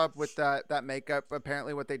good job with that makeup.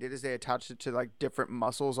 Apparently, what they did is they attached it to like different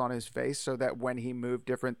muscles on his face, so that when he moved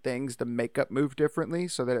different things, the makeup moved differently,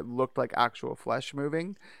 so that it looked like actual flesh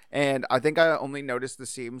moving. And I think I only noticed the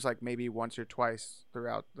seams like maybe once or twice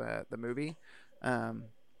throughout the movie.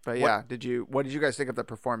 But yeah, what did you guys think of the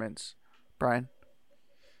performance, Brian?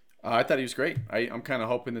 I thought he was great. I'm kind of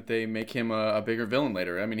hoping that they make him a bigger villain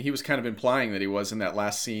later. I mean, he was kind of implying that he was in that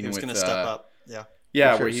last scene He was with going to step up. Yeah.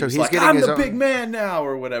 Yeah, Sure. where he So was he's like, getting "I'm his the own- big man now,"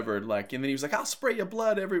 or whatever. Like, and then he was like, "I'll spray your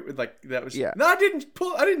blood every." Like that was. Yeah. No, I didn't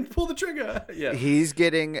pull the trigger. Yeah. He's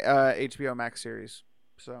getting HBO Max series,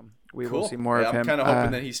 so we will see more of him. I'm kind of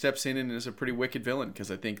hoping that he steps in and is a pretty wicked villain, because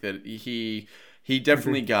I think that he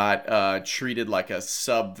definitely got treated like a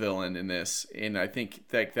sub villain in this, and I think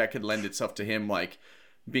that could lend itself to him like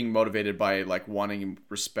being motivated by like wanting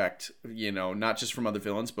respect, not just from other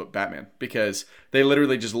villains but Batman, because they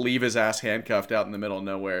literally just leave his ass handcuffed out in the middle of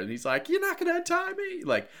nowhere, and he's like, "You're not gonna untie me."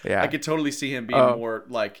 Like, Yeah. I could totally see him being more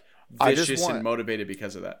like I just vicious want- and motivated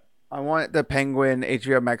because of that. I want the Penguin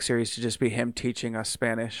HBO Max series to just be him teaching us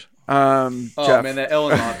Spanish. Oh Jeff. man, that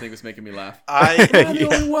L and Law thing was making me laugh. I I'm the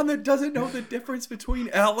only one that doesn't know the difference between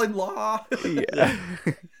L and Law. Yeah.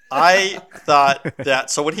 I thought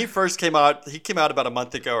that, so when he first came out, he came out about a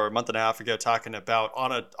month ago or a month and a half ago talking about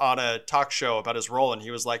on a talk show about his role, and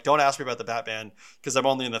he was like, "Don't ask me about the Batman because I'm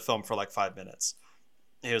only in the film for like 5 minutes."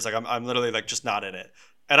 He was like, I'm literally like just not in it.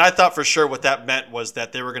 And I thought for sure what that meant was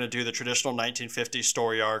that they were going to do the traditional 1950s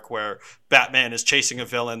story arc where Batman is chasing a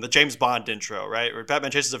villain, the James Bond intro, right? Where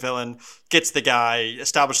Batman chases a villain, gets the guy,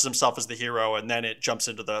 establishes himself as the hero, and then it jumps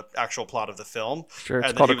into the actual plot of the film. Sure, it's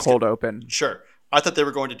And then called he a was cold open. Sure. I thought they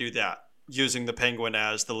were going to do that, using the Penguin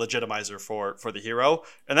as the legitimizer for the hero.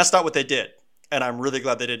 And that's not what they did. And I'm really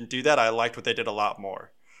glad they didn't do that. I liked what they did a lot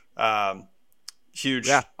more. Huge.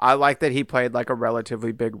 Yeah, I like that he played like a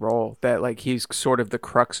relatively big role. That like he's sort of the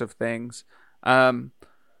crux of things.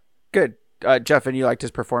 Good, Jeff, and you liked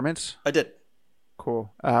his performance? I did.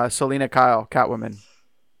 Cool. Selena Kyle, Catwoman.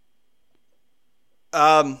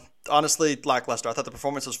 Honestly, lackluster. I thought the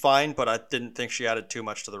performance was fine, but I didn't think she added too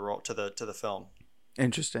much to the role to the film.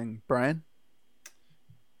 Interesting, Brian.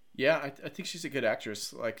 Yeah, I think she's a good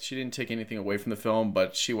actress. Like, she didn't take anything away from the film,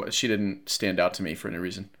 but she didn't stand out to me for any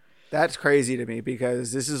reason. That's crazy to me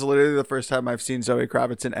because this is literally the first time I've seen Zoe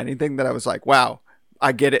Kravitz in anything that I was like, wow,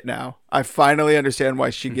 I get it now. I finally understand why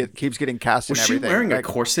she keeps getting cast in Was she everything. wearing a Like,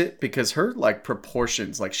 corset? Because her like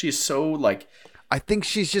proportions, like she's so like I think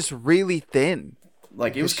she's just really thin.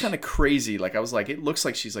 it was kind of crazy. Like, I was like, it looks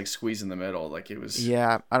like she's like squeezed in the middle. Like, it was.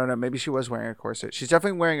 Yeah, I don't know. Maybe she was wearing a corset. She's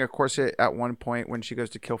definitely wearing a corset at one point when she goes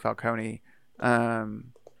to kill Falcone.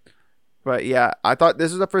 But yeah, I thought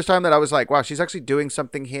this is the first time that I was like, wow, she's actually doing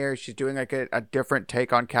something here. She's doing like a different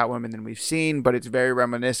take on Catwoman than we've seen, but it's very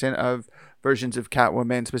reminiscent of versions of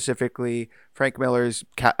Catwoman, specifically Frank Miller's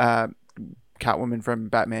Catwoman from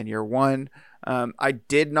Batman Year One. I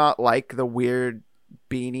did not like the weird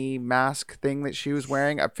beanie mask thing that she was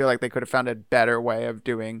wearing. I feel like they could have found a better way of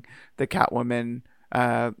doing the Catwoman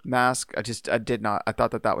mask. I did not. I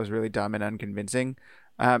thought that was really dumb and unconvincing.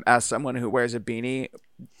 As someone who wears a beanie,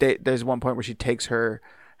 there's one point where she takes her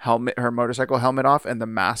motorcycle helmet off, and the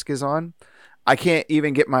mask is on. I can't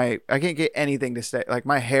get anything to stay. Like,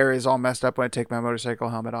 my hair is all messed up when I take my motorcycle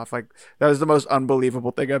helmet off. Like, that was the most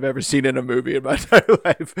unbelievable thing I've ever seen in a movie in my entire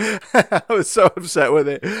life. I was so upset with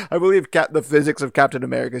it. I believe the physics of Captain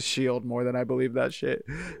America's shield more than I believe that shit.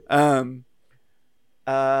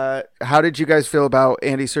 How did you guys feel about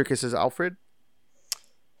Andy Serkis as Alfred?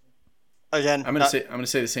 Again, I'm gonna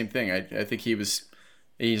say the same thing. I think he's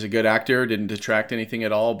a good actor. Didn't detract anything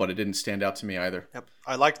at all, but it didn't stand out to me either. Yep.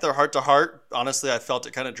 I liked their heart to heart. Honestly, I felt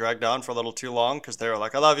it kind of dragged on for a little too long because they were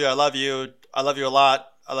like, "I love you, I love you, I love you a lot,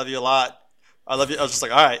 I love you a lot, I love you." I was just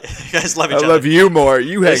like, "All right, you guys love each other." I love you more.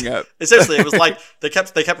 You hang up. Essentially, it was like they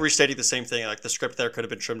kept restating the same thing. Like, the script there could have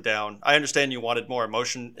been trimmed down. I understand you wanted more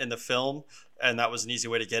emotion in the film, and that was an easy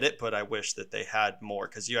way to get it. But I wish that they had more,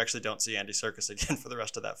 because you actually don't see Andy Serkis again for the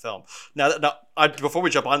rest of that film. Now, before we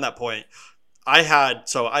jump on that point,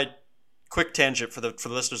 quick tangent for the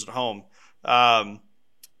listeners at home.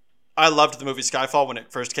 I loved the movie Skyfall when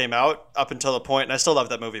it first came out, up until the point, and I still love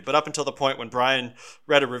that movie, but up until the point when Brian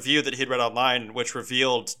read a review that he'd read online, which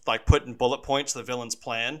revealed, like, put in bullet points the villain's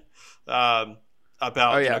plan. I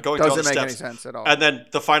about going doesn't down the make any steps. sense at all. And then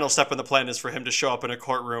the final step in the plan is for him to show up in a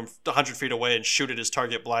courtroom 100 feet away and shoot at his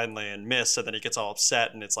target blindly and miss, and then he gets all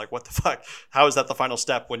upset, and it's like, what the fuck? How is that the final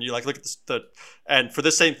step when you like look at and for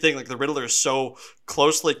the same thing, like the Riddler is so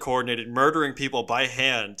closely coordinated, murdering people by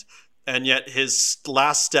hand, and yet his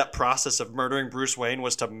last step process of murdering Bruce Wayne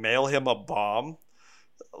was to mail him a bomb.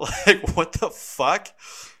 Like, what the fuck?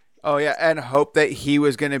 Oh yeah, and hope that he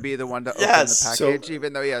was going to be the one to open the package, So-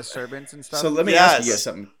 even though he has servants and stuff. So let me ask you guys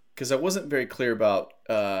something, because I wasn't very clear about.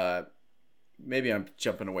 Maybe I'm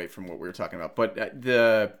jumping away from what we were talking about, but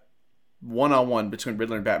the one-on-one between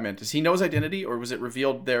Riddler and Batman, does he know his identity, or was it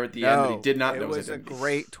revealed there at the end that he did not know his identity? It was a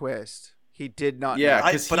great twist. He did not. Yeah, know.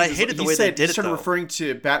 because I hated the way they did he it, started though. referring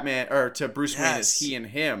to Batman or to Bruce Wayne as he and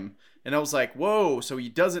him, and I was like, whoa! So he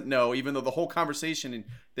doesn't know, even though the whole conversation and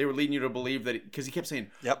they were leading you to believe that because he kept saying,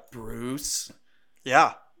 Yep. Bruce.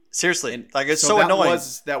 Yeah. Seriously. And like, it's so annoying.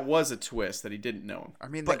 That was a twist that he didn't know him. I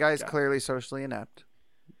mean, the guy's clearly socially inept.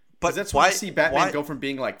 But That's why I see Batman go from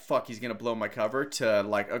being like, fuck, he's going to blow my cover, to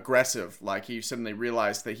like aggressive. Like he suddenly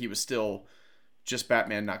realized that he was still just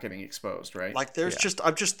Batman not getting exposed, right? Like there's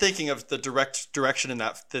I'm just thinking of the direction in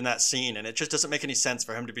that scene, and it just doesn't make any sense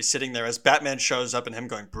for him to be sitting there as Batman shows up and him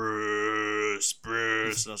going, Bruce,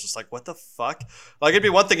 Bruce. And I was just like, what the fuck? Like, it'd be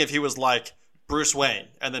one thing if he was like Bruce Wayne,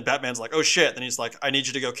 and then Batman's like, oh shit. Then he's like, I need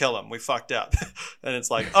you to go kill him. We fucked up. And it's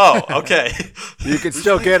like, oh, okay. You can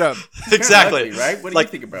still get him. Exactly. Ugly, right? What do like,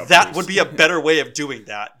 you think about that Bruce? would be a better way of doing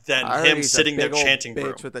that than I heard him he's sitting a there big old chanting bitch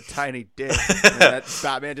Bruce. with a tiny dick. And that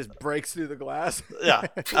Batman just breaks through the glass. Yeah.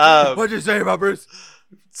 What'd you say about Bruce?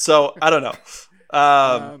 So I don't know.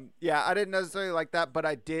 Yeah, I didn't necessarily like that, but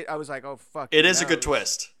I did. I was like, oh fuck. It is a good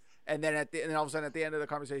twist. And then and all of a sudden at the end of the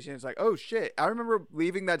conversation, it's like, oh shit. I remember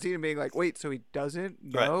leaving that scene and being like, wait, so he doesn't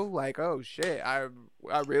know? Right. Like, oh shit. I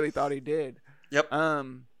really thought he did. Yep.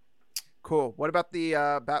 Cool. What about the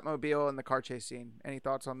Batmobile and the car chase scene? Any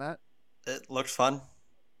thoughts on that? It looked fun.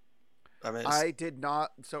 I mean, I did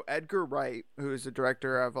not. So Edgar Wright, who is the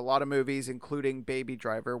director of a lot of movies, including Baby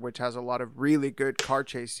Driver, which has a lot of really good car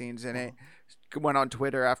chase scenes in it, went on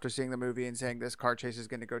Twitter after seeing the movie and saying this car chase is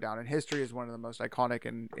going to go down in history as one of the most iconic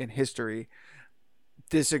in history.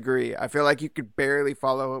 Disagree. I feel like you could barely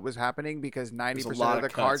follow what was happening because 90% of the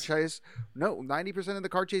car chase, 90% of the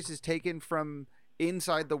car chase is taken from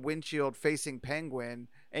inside the windshield facing Penguin,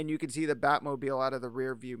 and you can see the Batmobile out of the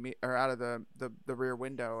rear view or out of the rear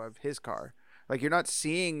window of his car. Like, you're not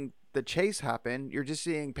seeing the chase happen, you're just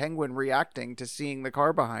seeing Penguin reacting to seeing the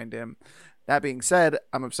car behind him. That being said,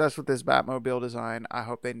 I'm obsessed with this Batmobile design. I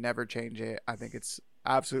hope they never change it. I think it's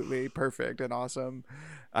absolutely perfect and awesome.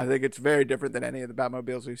 I think it's very different than any of the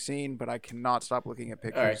Batmobiles we've seen, but I cannot stop looking at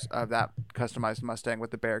pictures of that customized Mustang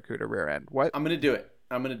with the Barracuda rear end. What? I'm going to do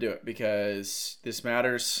it because this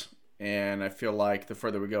matters, and I feel like the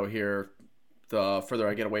further we go here, the further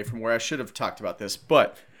I get away from where I should have talked about this.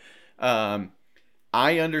 But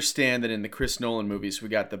I understand that in the Chris Nolan movies, we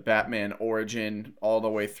got the Batman origin all the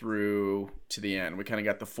way through to the end. We kind of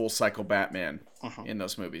got the full cycle Batman in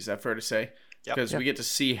those movies. Is that fair to say? Because we get to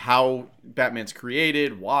see how Batman's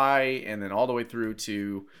created, why, and then all the way through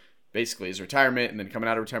to basically his retirement and then coming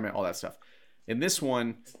out of retirement, all that stuff. In this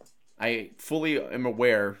one, I fully am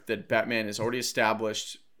aware that Batman is already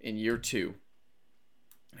established in year 2.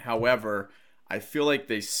 However, I feel like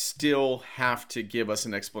they still have to give us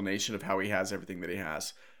an explanation of how he has everything that he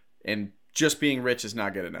has. And just being rich is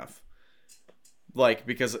not good enough. Let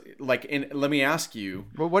me ask you.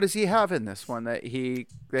 Well, what does he have in this one that he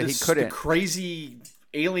couldn't? The crazy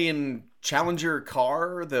alien Challenger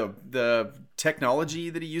car, the technology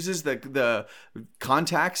that he uses, the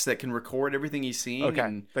contacts that can record everything he's seeing. Okay,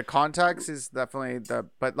 and the contacts is definitely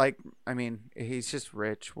but like, I mean, he's just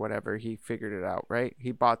rich, whatever. He figured it out, right?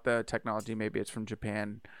 He bought the technology. Maybe it's from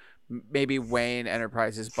Japan. Maybe Wayne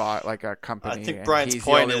Enterprises bought like a company. I think Brian's he's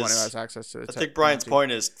point the only is, one who has access to the I think Brian's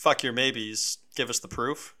point is, fuck your maybes. Give us the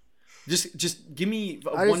proof. Just give me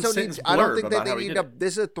I one just sentence don't blurb I don't think about that how they he need did it.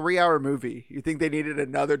 this is a 3-hour movie. You think they needed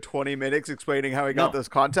another 20 minutes explaining how he got those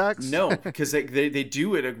contacts? No, because they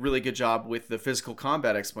do it a really good job with the physical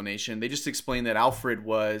combat explanation. They just explain that Alfred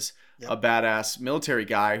was a badass military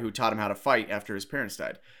guy who taught him how to fight after his parents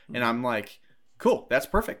died. And I'm like, cool, that's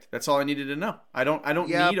perfect. That's all I needed to know. I don't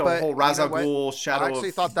need a whole Ra's al Ghul shadow. I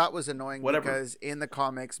actually thought that was annoying whatever. because in the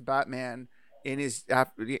comics, Batman in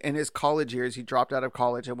his college years, he dropped out of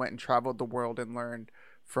college and went and traveled the world and learned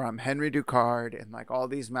from Henry Ducard and like all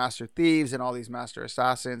these master thieves and all these master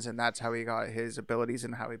assassins, and that's how he got his abilities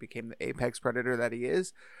and how he became the apex predator that he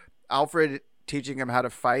is. Alfred teaching him how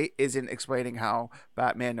to fight isn't explaining how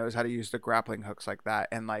Batman knows how to use the grappling hooks like that,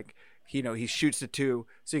 and like he shoots the two.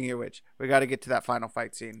 Speaking of which, we got to get to that final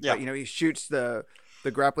fight scene. Yeah. But, he shoots the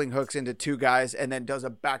grappling hooks into two guys and then does a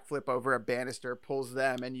backflip over a banister, pulls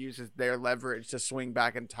them, and uses their leverage to swing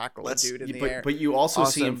back and tackle a dude in the air. But you also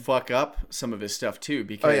see him Awesome. fuck up some of his stuff too,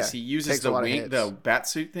 because he uses Takes a lot of hits. the bat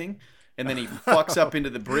suit thing, and then he fucks up into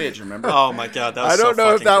the bridge. Remember? Oh my god, that was I don't so know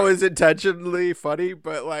if fucking that great. was intentionally funny,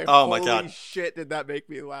 but like, Oh my holy God. shit, did that make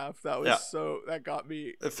me laugh? That was that got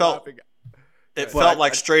me. It felt- laughing. It felt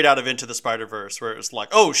like straight out of Into the Spider-Verse, where it was like,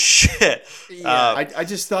 oh shit. Yeah. I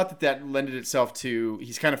just thought that lended itself to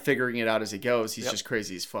he's kind of figuring it out as he goes. He's just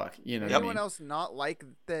crazy as fuck. You know what I Anyone mean? else not like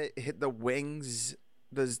the wings?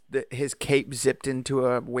 His cape zipped into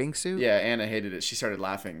a wingsuit? Yeah, Anna hated it. She started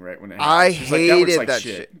laughing right when it I happened. She was like, hated looks that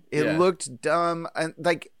shit. shit. It Yeah. looked dumb, and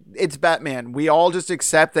like it's Batman. We all just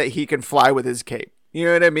accept that he can fly with his cape. You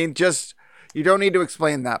know what I mean? Just you don't need to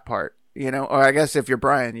explain that part. Or I guess if you're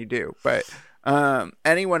Brian, you do. But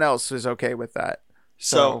anyone else is okay with that.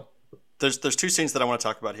 So there's two scenes that I want to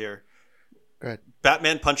talk about here. Go ahead.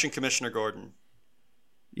 Batman punching Commissioner Gordon.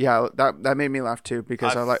 Yeah, that made me laugh too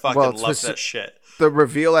because I like fucking love that shit. the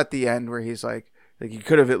reveal at the end where he's like you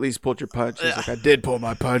could have at least pulled your punch. He's like, I did pull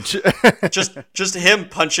my punch. just him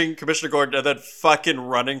punching Commissioner Gordon and then fucking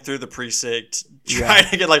running through the precinct, trying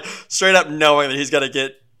to get like straight up knowing that he's gonna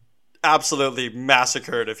get absolutely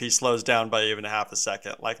massacred if he slows down by even half a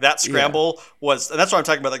second. Like that scramble was, and that's what I'm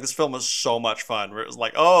talking about. Like this film was so much fun. Where it was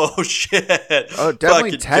like, oh shit, Oh,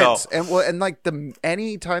 definitely fucking tense. go. And like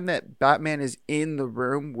any time that Batman is in the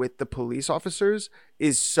room with the police officers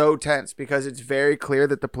is so tense because it's very clear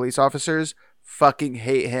that the police officers fucking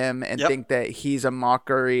hate him and think that he's a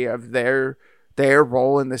mockery of their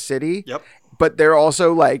role in the city. Yep. But they're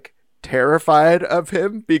also like terrified of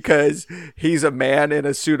him because he's a man in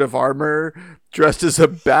a suit of armor dressed as a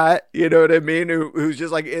bat, you know what I mean, who's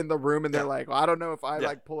just like in the room, and they're like, well, I don't know if I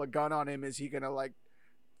like pull a gun on him, is he gonna like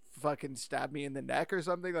fucking stab me in the neck or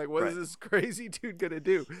something? Like, what is this crazy dude gonna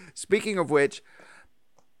do? Speaking of which,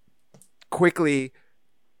 quickly,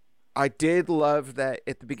 I did love that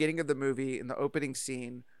at the beginning of the movie, in the opening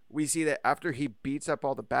scene, we see that after he beats up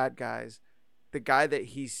all the bad guys, the guy that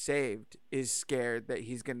he saved is scared that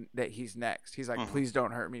he's next. He's like, please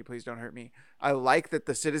don't hurt me. Please don't hurt me. I like that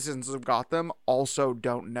the citizens of Gotham also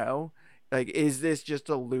don't know. Like, is this just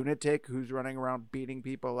a lunatic who's running around beating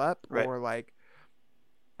people up? Right. Or like,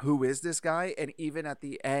 who is this guy? And even at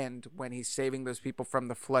the end, when he's saving those people from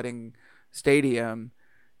the flooding stadium,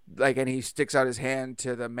 like, and he sticks out his hand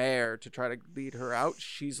to the mayor to try to lead her out,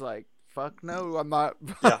 she's like, fuck no, I'm not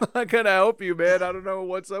gonna help you, man. I don't know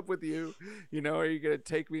what's up with you. Are you gonna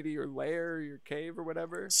take me to your lair or your cave or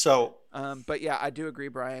whatever? So but yeah, I do agree,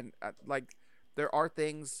 Brian. Like, there are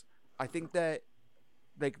things, I think that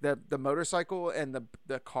like the motorcycle and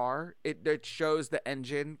the car, it shows the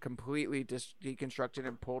engine completely deconstructed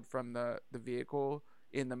and pulled from the vehicle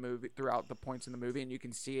in the movie throughout the points in the movie, and you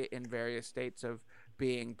can see it in various states of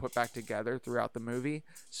being put back together throughout the movie.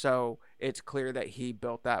 So it's clear that he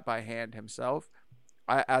built that by hand himself.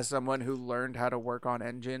 As someone who learned how to work on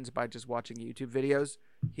engines by just watching YouTube videos,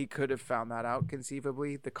 he could have found that out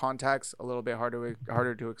conceivably. The contacts, a little bit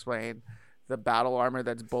harder to explain. The battle armor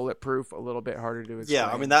that's bulletproof, a little bit harder to explain. yeah,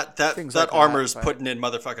 I mean that Things like armor's but- putting in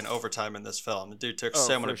motherfucking overtime in this film. The dude took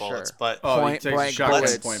so many for bullets, sure. but Oh, he Point takes a blank shotgun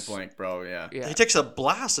bullets. point blank, bro. Yeah. Yeah. he takes a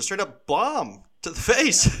blast, a straight up bomb to the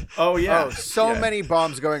face. Oh yeah. Oh, so Yeah. many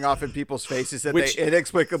bombs going off in people's faces that Which- they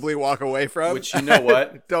inexplicably walk away from. Which, you know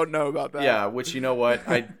what? Don't know about that. Yeah, which, you know what?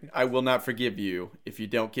 I will not forgive you if you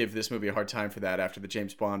don't give this movie a hard time for that after the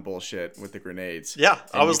James Bond bullshit with the grenades. Yeah,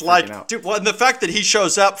 And I was you freaking like, out. dude. Well, and the fact that he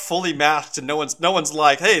shows up fully masked and no one's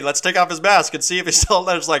like, hey, let's take off his mask and see if he's still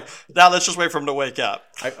there. It's like, now let's just wait for him to wake up.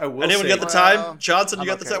 I will Anyone say, got the Well, time? Johnson, you I'm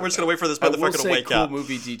got the okay time? We're with just gonna wait for this I will motherfucker to say, wake cool up.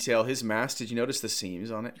 movie detail. His mask. Did you notice the seams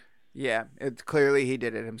on it? Yeah, it's clearly he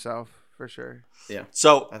did it himself for sure. Yeah.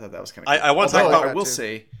 So I thought that was kind of. I want to talk about. I will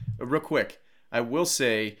say, real quick. I will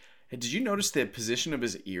say, did you notice the position of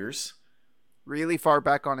his ears? Really far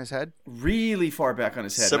back on his head. Really far back on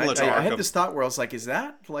his head. Similar And to I Arkham. had this thought where I was like, is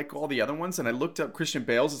that like all the other ones? And I looked up Christian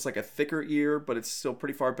Bale's. It's like a thicker ear, but it's still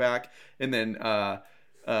pretty far back. And then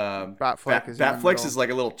Batfleck is in the Batflex middle. is like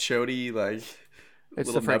a little chody, like It's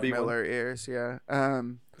little the Frank nubby one. Miller ears. Yeah.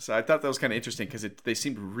 So I thought that was kind of interesting because they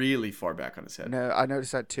seemed really far back on his head. No, I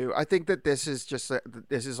noticed that too. I think that this is just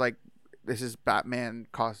this is Batman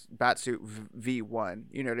Batsuit V1.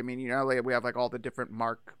 You know what I mean? Like we have like all the different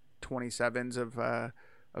Mark 27s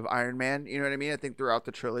of Iron Man. You know what I mean? I think throughout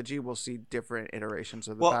the trilogy we'll see different iterations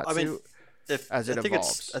of the Well, Batsuit. I mean, as it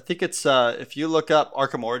evolves. I think it's if you look up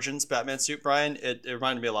Arkham Origins Batman suit, Brian, it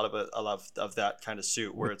reminded me a lot of that kind of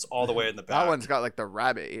suit where it's all the way in the back. That one's got like the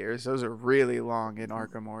rabbit ears. Those are really long in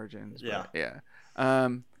Arkham Origins. Yeah. Yeah.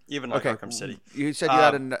 Even like Okay. Arkham City. You said you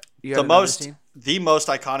had The most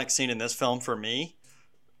iconic scene in this film for me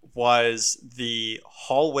was the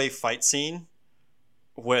hallway fight scene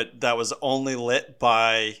that was only lit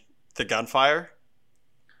by the gunfire.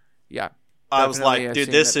 Yeah. I was Definitely like, a dude,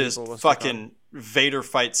 scene this that is people will fucking Vader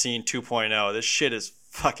fight scene 2.0. This shit is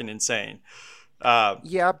fucking insane.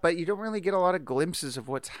 Yeah, but you don't really get a lot of glimpses of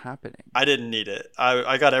what's happening. I didn't need it.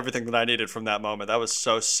 I got everything that I needed from that moment. That was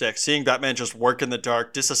so sick. Seeing Batman just work in the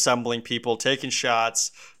dark, disassembling people, taking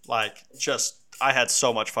shots, I had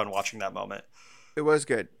so much fun watching that moment. It was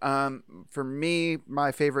good. For me,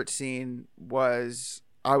 my favorite scene was,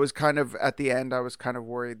 I was kind of at the end, I was kind of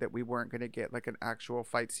worried that we weren't going to get like an actual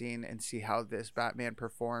fight scene and see how this Batman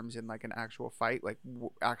performs in like an actual fight, like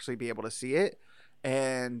actually be able to see it.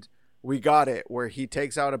 And we got it, where he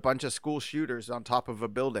takes out a bunch of school shooters on top of a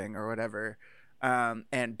building or whatever.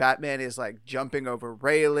 And Batman is like jumping over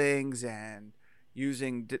railings and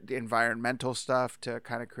using environmental stuff to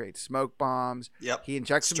kind of create smoke bombs. Yep. He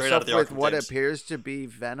injects Straight out of himself the with Arkham what games. appears to be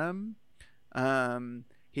venom.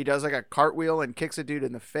 He does like a cartwheel and kicks a dude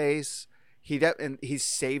in the face. And he's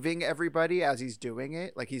saving everybody as he's doing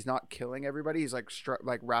it. Like, he's not killing everybody. He's like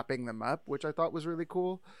wrapping them up, which I thought was really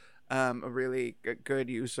cool. A really good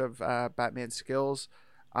use of Batman's skills.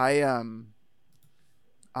 I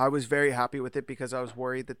was very happy with it because I was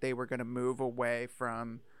worried that they were going to move away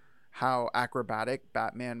from how acrobatic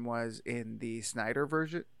Batman was in the Snyder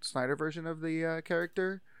version of the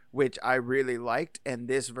character, which I really liked. And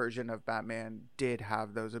this version of Batman did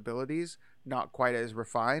have those abilities, not quite as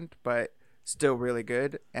refined, but still really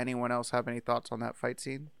good. Anyone else have any thoughts on that fight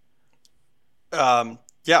scene?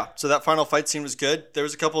 Yeah, so that final fight scene was good. There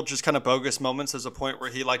was a couple just kind of bogus moments. There's a point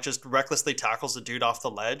where he like just recklessly tackles the dude off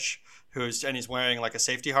the ledge, and he's wearing like a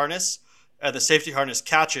safety harness, and the safety harness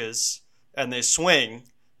catches, and they swing,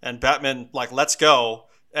 and Batman like lets go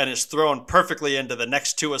and is thrown perfectly into the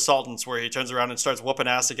next two assaultants, where he turns around and starts whooping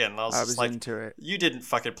ass again. And I was like, into it. You didn't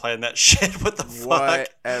fucking plan that shit. What the fuck?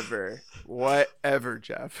 Whatever,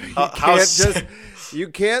 Jeff. You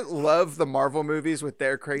can't love the Marvel movies with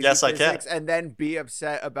their crazy physics and then be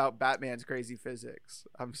upset about Batman's crazy physics.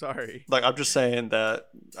 I'm sorry. Like, I'm just saying that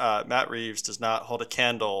Matt Reeves does not hold a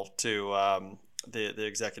candle to the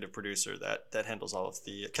executive producer that handles all of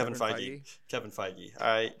the Kevin Feige. Kevin Feige. All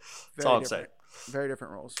right. That's all I'm saying. Very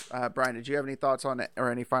different roles. Brian, did you have any thoughts on it or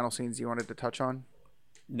any final scenes you wanted to touch on?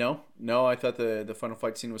 No. I thought the final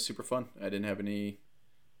fight scene was super fun. I didn't have any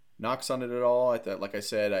knocks on it at all. I thought, like I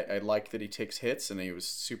said, I like that he takes hits and he was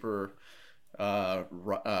super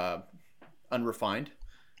unrefined.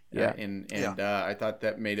 Yeah. I thought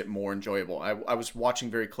that made it more enjoyable. I was watching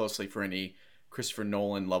very closely for any Christopher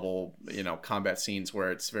Nolan level, combat scenes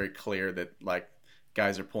where it's very clear that like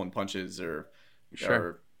guys are pulling punches or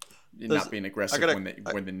not being aggressive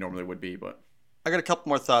when they normally would be. But I got a couple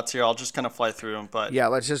more thoughts here. I'll just kind of fly through them. But yeah,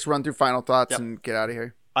 let's just run through final thoughts and get out of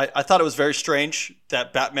here. I thought it was very strange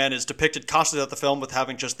that Batman is depicted constantly throughout the film with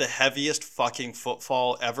having just the heaviest fucking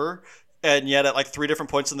footfall ever, and yet at like 3 different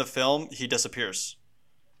points in the film he disappears.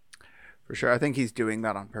 For sure, I think he's doing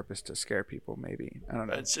that on purpose to scare people. Maybe, I don't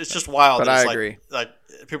know. It's just wild. But I agree. Like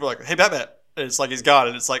people are like, "Hey, Batman!" And it's like he's gone,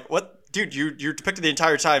 and it's like, "What, dude? You're depicted the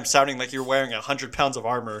entire time sounding like you're wearing 100 pounds of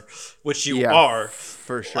armor, which you are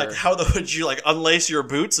for sure. Like, how would you like unlace your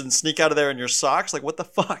boots and sneak out of there in your socks? Like, what the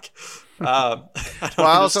fuck?" I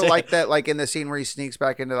also like that, like in the scene where he sneaks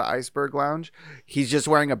back into the Iceberg Lounge, he's just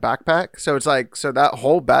wearing a backpack. So it's like, so that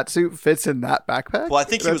whole batsuit fits in that backpack. Well, I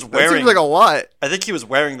think that seems like a lot. I think he was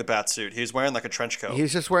wearing the batsuit. He was wearing like a trench coat.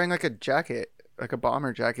 He's just wearing like a jacket, like a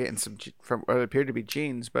bomber jacket, and some from what appeared to be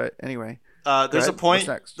jeans. But anyway, there's a point.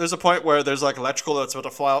 There's a point where there's like electrical that's about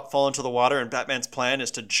to fall into the water, and Batman's plan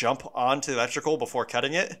is to jump onto the electrical before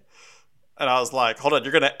cutting it. And I was like, hold on,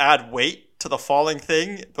 you're going to add weight to the falling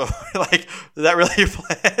thing? But like, is that really your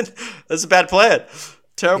plan? That's a bad plan.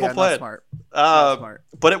 Terrible plan. Not smart.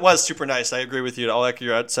 But it was super nice. I agree with you. I'll echo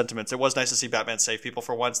your sentiments. It was nice to see Batman save people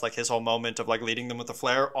for once. Like his whole moment of like leading them with the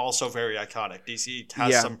flare, also very iconic. DC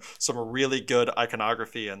has some really good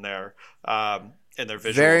iconography in their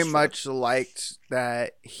visuals. Very much liked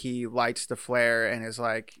that he lights the flare and is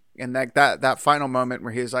like, and that final moment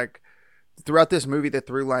where he's like, throughout this movie, the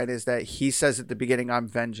through line is that he says at the beginning, "I'm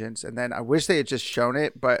vengeance." And then I wish they had just shown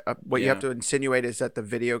it. But what you have to insinuate is that the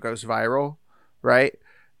video goes viral, right?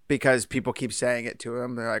 Because people keep saying it to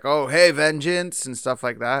him. They're like, "Oh, hey, vengeance," and stuff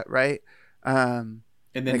like that, right?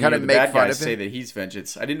 And then They kinda the make bad fun guys of say him. that he's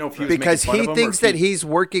vengeance. I didn't know if he was Because making fun he of him thinks or if that he's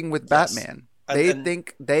working with Yes. Batman.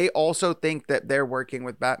 And They also think that they're working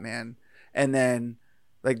with Batman, and then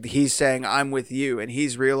like he's saying I'm with you, and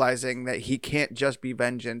he's realizing that he can't just be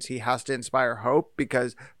vengeance. He has to inspire hope,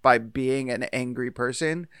 because by being an angry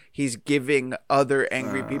person, he's giving other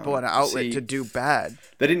angry people an outlet see, to do bad.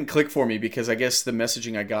 that didn't click for me because I guess the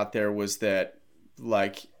messaging I got there was that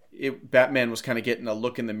like Batman was kind of getting a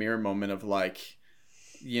look in the mirror moment of like,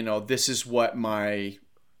 this is what my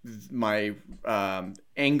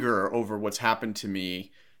anger over what's happened to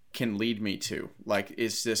me can lead me to. Like,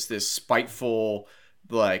 is this spiteful,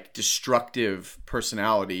 like destructive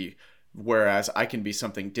personality, whereas I can be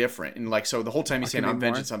something different. And like, so the whole time he's saying I'm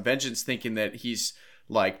vengeance, thinking that he's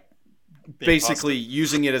like basically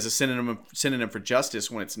using it as a synonym for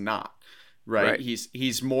justice when it's not, right?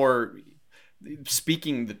 He's more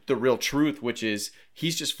speaking the real truth, which is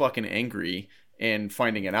he's just fucking angry and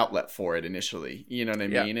finding an outlet for it initially, you know what I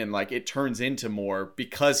mean? And like it turns into more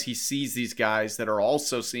because he sees these guys that are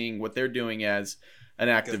also seeing what they're doing as an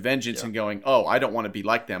act of vengeance and going, oh, I don't want to be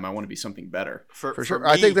like them. I want to be something better. For sure.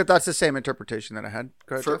 I think that's the same interpretation that I had.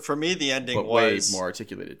 Go ahead, for me, the ending but was way more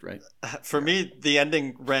articulated, right? For me, the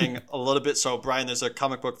ending rang a little bit. So, Brian, there's a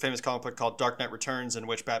famous comic book called Dark Knight Returns, in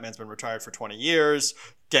which Batman's been retired for 20 years.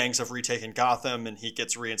 Gangs have retaken Gotham, and he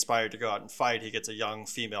gets re-inspired to go out and fight. He gets a young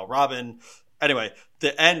female Robin. Anyway,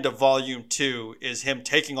 the end of Volume 2 is him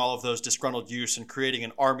taking all of those disgruntled youths and creating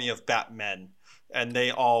an army of Batmen. And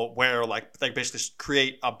they all they basically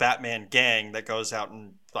create a Batman gang that goes out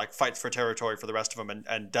and like fights for territory for the rest of them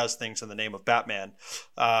and does things in the name of Batman.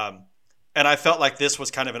 And I felt like this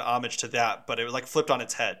was kind of an homage to that, but it was like flipped on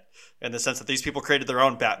its head in the sense that these people created their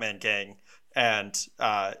own Batman gang and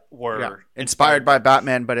were inspired by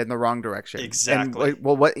Batman, but in the wrong direction. Exactly. And,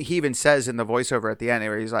 well, what he even says in the voiceover at the end,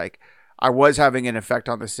 where he's like, I was having an effect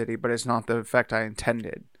on the city, but it's not the effect I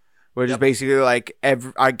intended. Which is basically like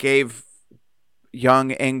I gave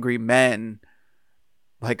young angry men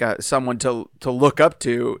like someone to look up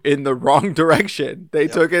to in the wrong direction. They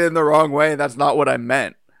took it in the wrong way, and that's not what I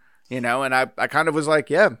meant, and I kind of was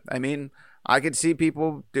like, I mean, I could see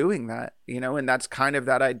people doing that, and that's kind of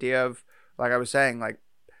that idea of, like I was saying, like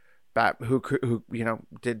who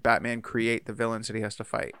did Batman create the villains that he has to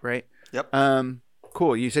fight, right? Yep.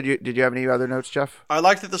 Cool. You said did you have any other notes, Jeff? I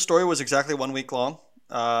liked that the story was exactly 1 week long.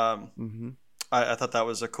 Mm-hmm. I thought that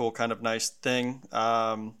was a cool kind of nice thing.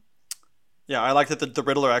 I like that the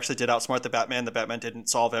Riddler actually did outsmart the Batman. The Batman didn't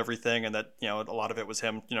solve everything, and that a lot of it was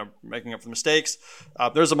him making up for mistakes.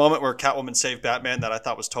 There's a moment where Catwoman saved Batman that I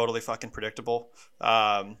thought was totally fucking predictable.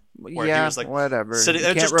 Where he was like, whatever. You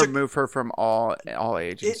can't remove her from all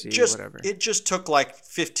agency. Whatever. It just took like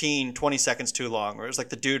 15, 20 seconds too long. Where it was like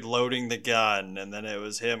the dude loading the gun, and then it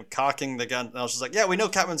was him cocking the gun. And I was just like, yeah, we know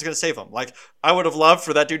Catwoman's gonna save him. Like, I would have loved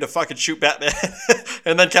for that dude to fucking shoot Batman,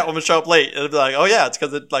 and then Catwoman show up late, and it'd be like, oh yeah, it's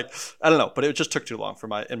because it like I don't know, but it just took too long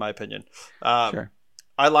in my opinion. Sure.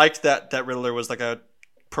 I liked that Riddler was like a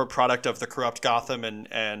product of the corrupt Gotham,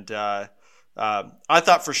 and I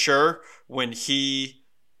thought for sure when he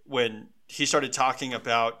started talking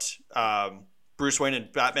about Bruce Wayne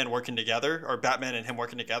and Batman working together, or Batman and him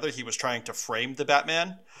working together, he was trying to frame the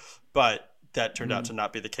Batman, but that turned out to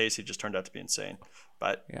not be the case. He just turned out to be insane.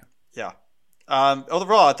 But yeah.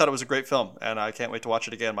 Overall, I thought it was a great film, and I can't wait to watch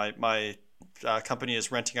it again. My company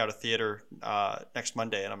is renting out a theater next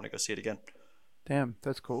Monday, and I'm going to go see it again. Damn,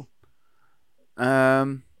 that's cool.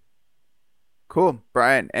 Cool.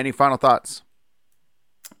 Brian, any final thoughts?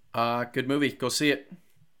 Good movie. Go see it.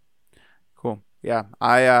 Cool. Yeah,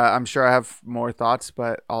 I'm sure I have more thoughts,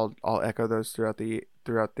 but I'll echo those throughout the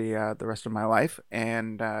rest of my life,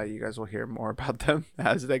 and you guys will hear more about them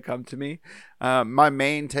as they come to me. My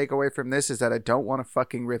main takeaway from this is that I don't want a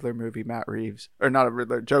fucking Riddler movie, Matt Reeves, or not a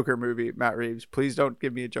Riddler, Joker movie, Matt Reeves. Please don't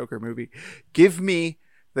give me a Joker movie. Give me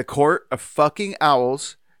the Court of fucking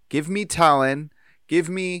Owls. Give me Talon. Give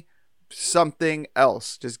me something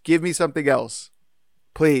else. Just give me something else,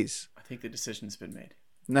 please. I think the decision's been made.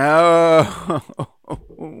 No.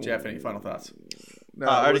 Jeff, any final thoughts? No,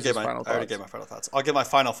 I already gave my final thoughts. I'll give my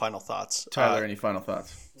final thoughts. Tyler, any final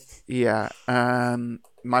thoughts? Yeah.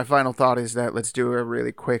 My final thought is that let's do a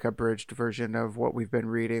really quick abridged version of what we've been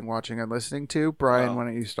reading, watching, and listening to. Brian, why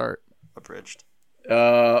don't you start? Abridged.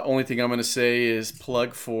 Only thing I'm going to say is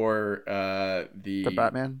plug for the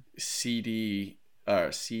Batman CW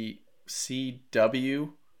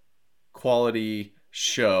quality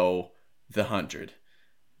show, The 100.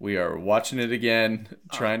 We are watching it again,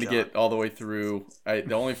 trying to God. get all the way through.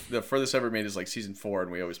 The furthest I ever made is like season 4,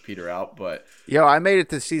 and we always peter out. But Yo, I made it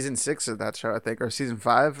to season 6 of that show, I think, or season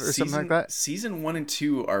 5 or something like that. Season 1 and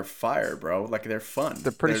 2 are fire, bro. Like they're fun.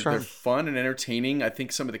 They're pretty strong. They're fun and entertaining. I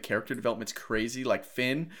think some of the character development's crazy. Like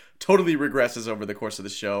Finn totally regresses over the course of the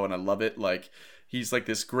show, and I love it. Like he's like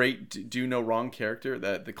this great do no wrong character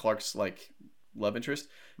that the Clark's like love interest.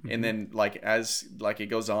 And then like as like it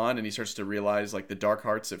goes on and he starts to realize like the dark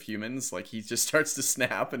hearts of humans, like he just starts to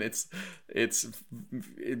snap, and it's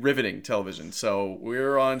riveting television. So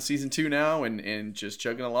we're on season 2 now and just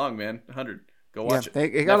chugging along, man. 100. Go watch it.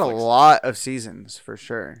 It got Netflix. a lot of seasons for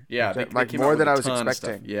sure. Yeah, Like, they came more out with than a I was ton of stuff.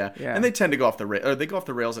 expecting. Yeah, and they tend to go off the rails. They go off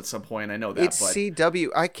the rails at some point. I know that. It's but CW.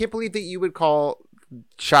 I can't believe that you would call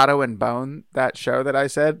Shadow and Bone, that show that I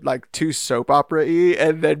said, like too soap opera-y,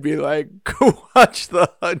 and then be like, go watch The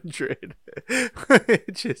 100.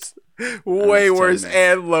 It's just way worse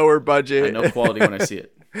and lower budget. I know quality when I see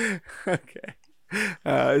it. Okay.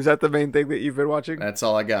 Is that the main thing that you've been watching? That's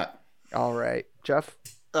all I got. All right. Jeff?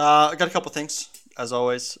 I got a couple things, as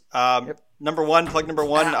always. Number one,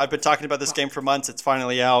 I've been talking about this game for months. It's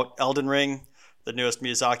finally out. Elden Ring, the newest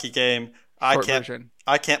Miyazaki game.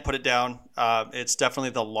 I can't put it down. It's definitely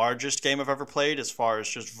the largest game I've ever played as far as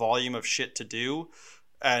just volume of shit to do.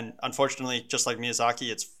 And unfortunately, just like Miyazaki,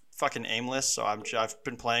 it's fucking aimless. So I've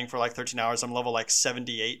been playing for like 13 hours. I'm level like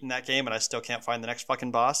 78 in that game, and I still can't find the next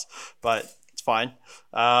fucking boss. But it's fine.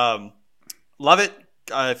 Love it.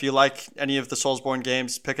 If you like any of the Soulsborne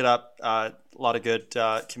games, pick it up. A lot of good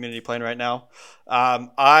community playing right now.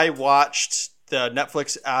 I watched the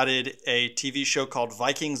Netflix added a TV show called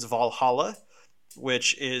Vikings Valhalla,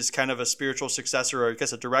 which is kind of a spiritual successor, or I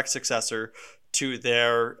guess a direct successor to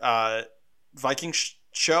their Viking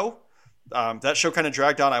show. That show kind of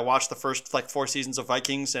dragged on. I watched the first like 4 seasons of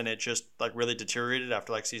Vikings, and it just like really deteriorated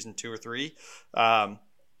after like season 2 or 3.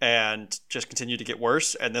 And just continued to get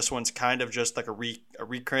worse. And this one's kind of just like a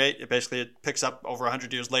recreate. It picks up over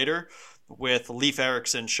 100 years later with Leif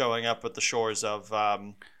Erikson showing up at the shores of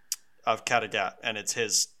Kattegat, and it's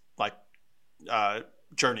his like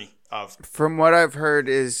journey of. From what I've heard,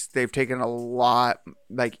 is they've taken a lot.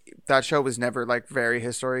 Like that show was never like very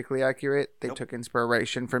historically accurate. They took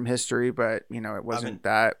inspiration from history, but you know it wasn't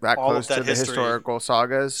that close to the historical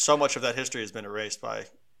sagas. So much of that history has been erased by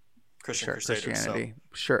Christianity.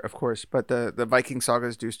 Sure, of course, but the Viking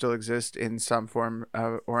sagas do still exist in some form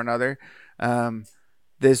or another.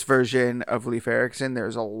 This version of Leif Erikson,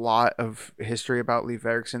 there's a lot of history about Leif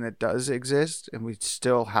Erikson that does exist, and we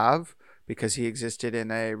still have, because he existed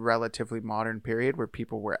in a relatively modern period where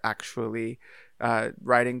people were actually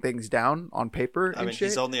writing things down on paper. I mean,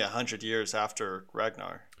 he's only 100 years after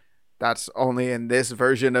Ragnar. That's only in this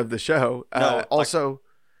version of the show. No, also,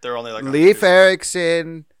 they're only like Leif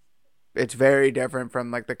Erikson. It's very different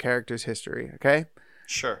from like the character's history. Okay.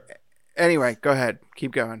 Sure. Anyway, go ahead.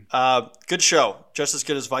 Keep going. Good show. Just as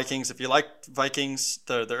good as Vikings. If you like Vikings,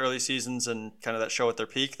 the early seasons and kind of that show at their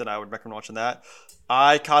peak, then I would recommend watching that.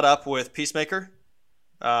 I caught up with Peacemaker,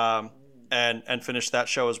 and finished that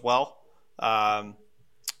show as well. I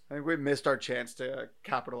think we missed our chance to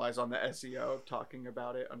capitalize on the SEO of talking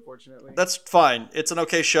about it, unfortunately. That's fine. It's an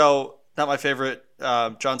okay show. Not my favorite.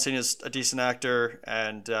 John Cena's a decent actor,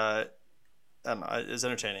 and I don't know, is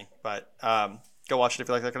entertaining. But go watch it if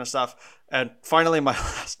you like that kind of stuff. And finally, my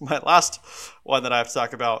last one that I have to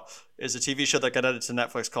talk about is a TV show that got added to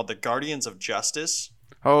Netflix called The Guardians of Justice.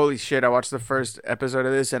 Holy shit, I watched the first episode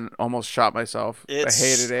of this and almost shot myself. I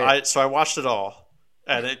hated it. So I watched it all,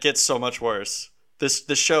 and it gets so much worse.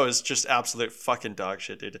 This show is just absolute fucking dog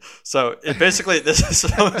shit, dude. So it basically, this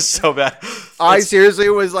show is so bad. I seriously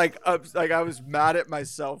was like I was mad at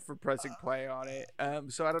myself for pressing play on it.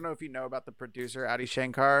 So I don't know if you know about the producer Adi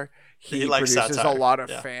Shankar. He produces satire. a lot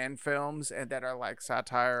of fan films and that are like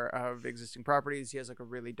satire of existing properties. He has like a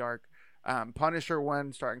really dark Punisher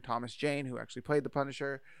one starring Thomas Jane, who actually played the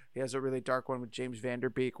Punisher. He has a really dark one with James Van Der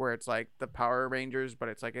Beek where it's like the Power Rangers, but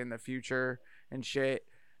it's like in the future and shit.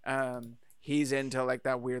 He's into like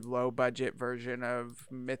that weird low budget version of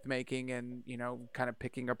myth making and, you know, kind of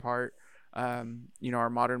picking apart, our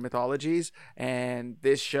modern mythologies. And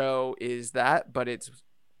this show is that, but it's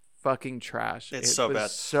fucking trash. It's so bad.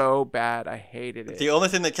 So bad. I hated it. The only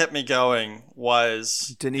thing that kept me going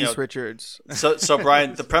was Denise Richards. So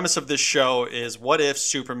Brian, the premise of this show is, what if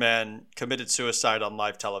Superman committed suicide on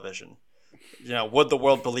live television? You know, would the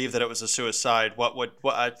world believe that it was a suicide? What would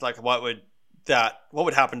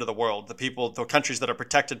happen to the world? The countries that are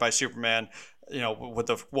protected by Superman, would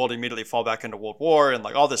the world immediately fall back into World War and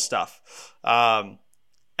like all this stuff? And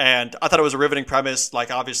And I thought it was a riveting premise. Like,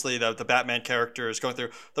 obviously, the Batman character is going through.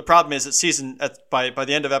 The problem is that by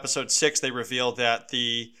the end of episode 6, they reveal that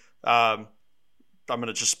I'm going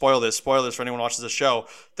to just spoilers for anyone who watches the show,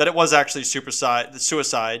 that it was actually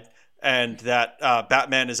suicide, and that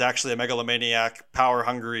Batman is actually a megalomaniac,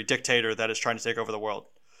 power-hungry dictator that is trying to take over the world.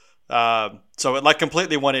 So it like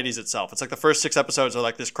completely 180s itself. It's like the first 6 episodes are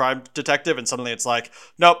like this crime detective, and suddenly it's like,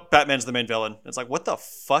 nope, Batman's the main villain. It's like, what the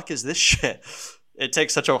fuck is this shit? It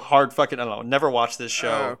takes such a hard fucking, I don't know, never watch this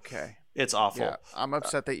show. Okay. It's awful. Yeah, I'm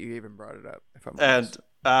upset that you even brought it up. If I'm honest.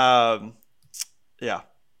 And yeah.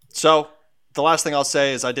 So the last thing I'll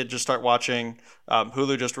say is I did just start watching.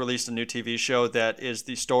 Hulu just released a new TV show that is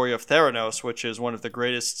the story of Theranos, which is one of the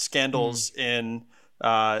greatest scandals in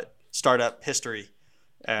startup history.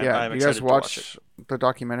 And yeah, I'm you excited guys to watch watch the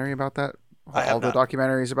documentary about that? I All the have not.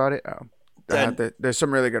 documentaries about it? Oh. There's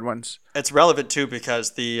some really good ones. It's relevant too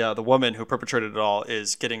because the woman who perpetrated it all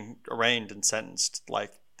is getting arraigned and sentenced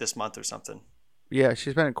like this month or something. Yeah,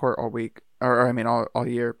 she's been in court all week, or I mean all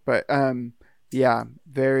year. But yeah,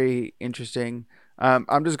 very interesting.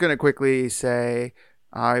 I'm just gonna quickly say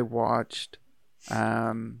I watched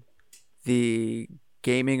the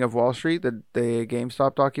Gaming of Wall Street, the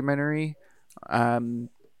GameStop documentary,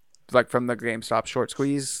 like from the GameStop short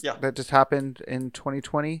squeeze that just happened in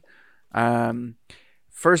 2020.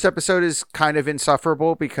 First episode is kind of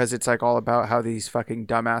insufferable because it's like all about how these fucking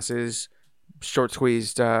dumbasses short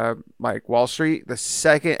squeezed like Wall Street. The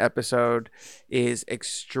second episode is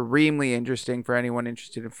extremely interesting for anyone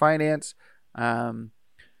interested in finance.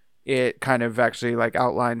 It kind of actually like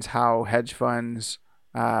outlines how hedge funds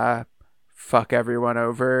fuck everyone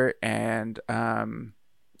over and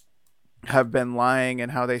have been lying,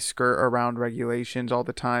 and how they skirt around regulations all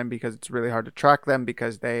the time because it's really hard to track them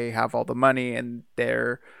because they have all the money and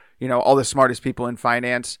they're, you know, all the smartest people in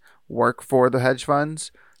finance work for the hedge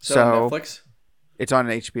funds. So on Netflix? It's on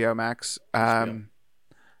HBO Max. HBO.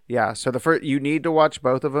 Yeah, so you need to watch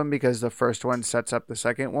both of them because the first one sets up the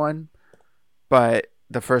second one, but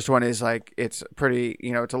the first one is like, it's pretty,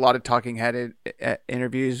 you know, it's a lot of talking head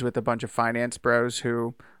interviews with a bunch of finance bros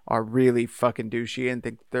who are really fucking douchey and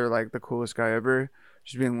think they're like the coolest guy ever.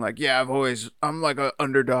 Just being like, yeah, I'm like an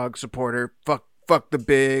underdog supporter. Fuck the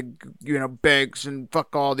big, you know, banks and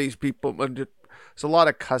fuck all these people. And it's a lot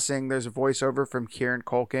of cussing. There's a voiceover from Kieran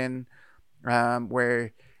Culkin,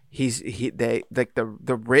 where they like the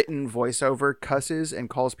written voiceover cusses and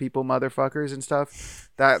calls people motherfuckers and stuff.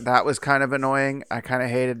 That was kind of annoying. I kind of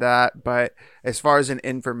hated that. But as far as an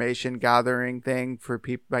information gathering thing for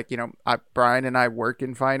people, like, you know, Brian and I work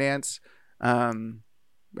in finance, and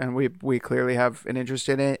we clearly have an interest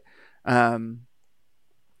in it.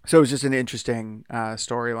 So it was just an interesting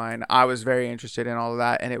storyline. I was very interested in all of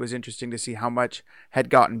that, and it was interesting to see how much had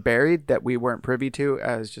gotten buried that we weren't privy to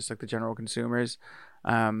as just like the general consumers.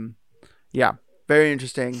 Yeah, very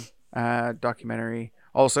interesting documentary.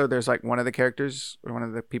 Also, there's like one of the characters, one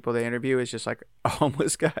of the people they interview is just like a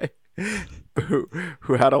homeless guy who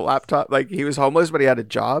had a laptop. Like, he was homeless, but he had a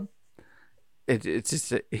job. It's just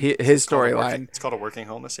his storyline. It's called a working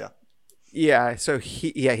homeless. Yeah. Yeah. So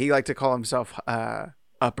he liked to call himself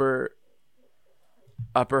upper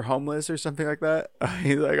homeless or something like that.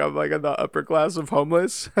 He's like, I'm like in the upper class of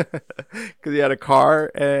homeless because he had a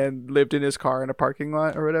car and lived in his car in a parking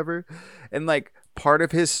lot or whatever. And like, part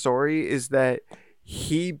of his story is that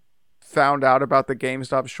he found out about the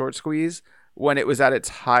GameStop short squeeze when it was at its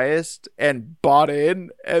highest and bought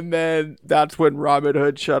in, and then that's when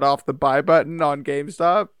Robinhood shut off the buy button on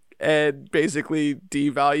GameStop and basically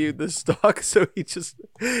devalued the stock. So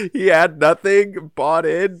he had nothing, bought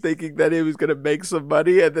in thinking that he was going to make some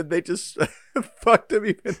money, and then they just fucked him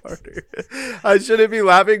even harder. I shouldn't be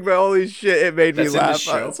laughing, but holy shit, it made me laugh.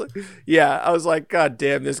 I was like, God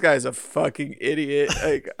damn, this guy's a fucking idiot.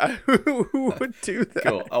 Like, who would do that?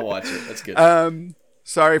 Cool, I'll watch it. That's good.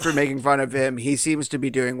 Sorry for making fun of him. He seems to be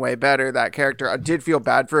doing way better, that character. I did feel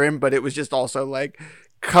bad for him, but it was just also like,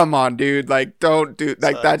 come on, dude. Like, don't do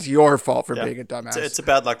like that's your fault for being a dumbass. It's a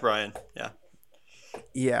bad luck, Brian. Yeah.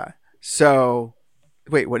 Yeah. So,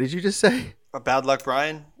 wait, what did you just say? A bad luck,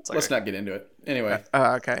 Brian. Let's not get into it. Anyway.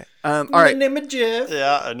 Okay. All right. Name of Jeff.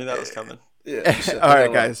 Yeah, I knew that was coming. Yeah. All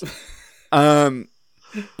right, guys.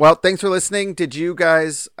 Well, thanks for listening. Did you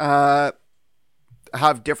guys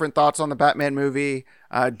have different thoughts on the Batman movie?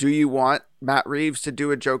 Do you want Matt Reeves to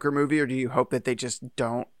do a Joker movie, or do you hope that they just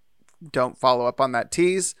don't follow up on that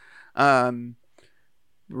tease?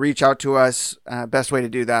 Reach out to us. Best way to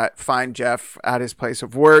do that, find Jeff at his place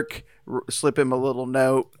of work, slip him a little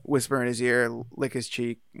note, whisper in his ear, lick his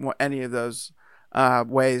cheek, any of those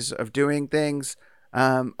ways of doing things.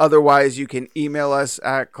 Otherwise, you can email us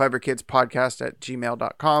at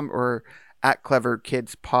cleverkidspodcast@gmail.com or at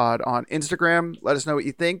cleverkidspod on Instagram. Let us know what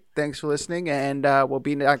you think. Thanks for listening, and we'll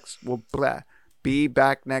be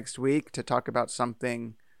back next week to talk about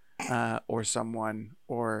something or someone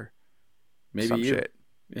or maybe some you. shit.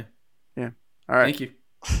 Yeah. All right. Thank you.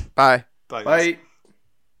 Bye. Bye. Guys. Bye.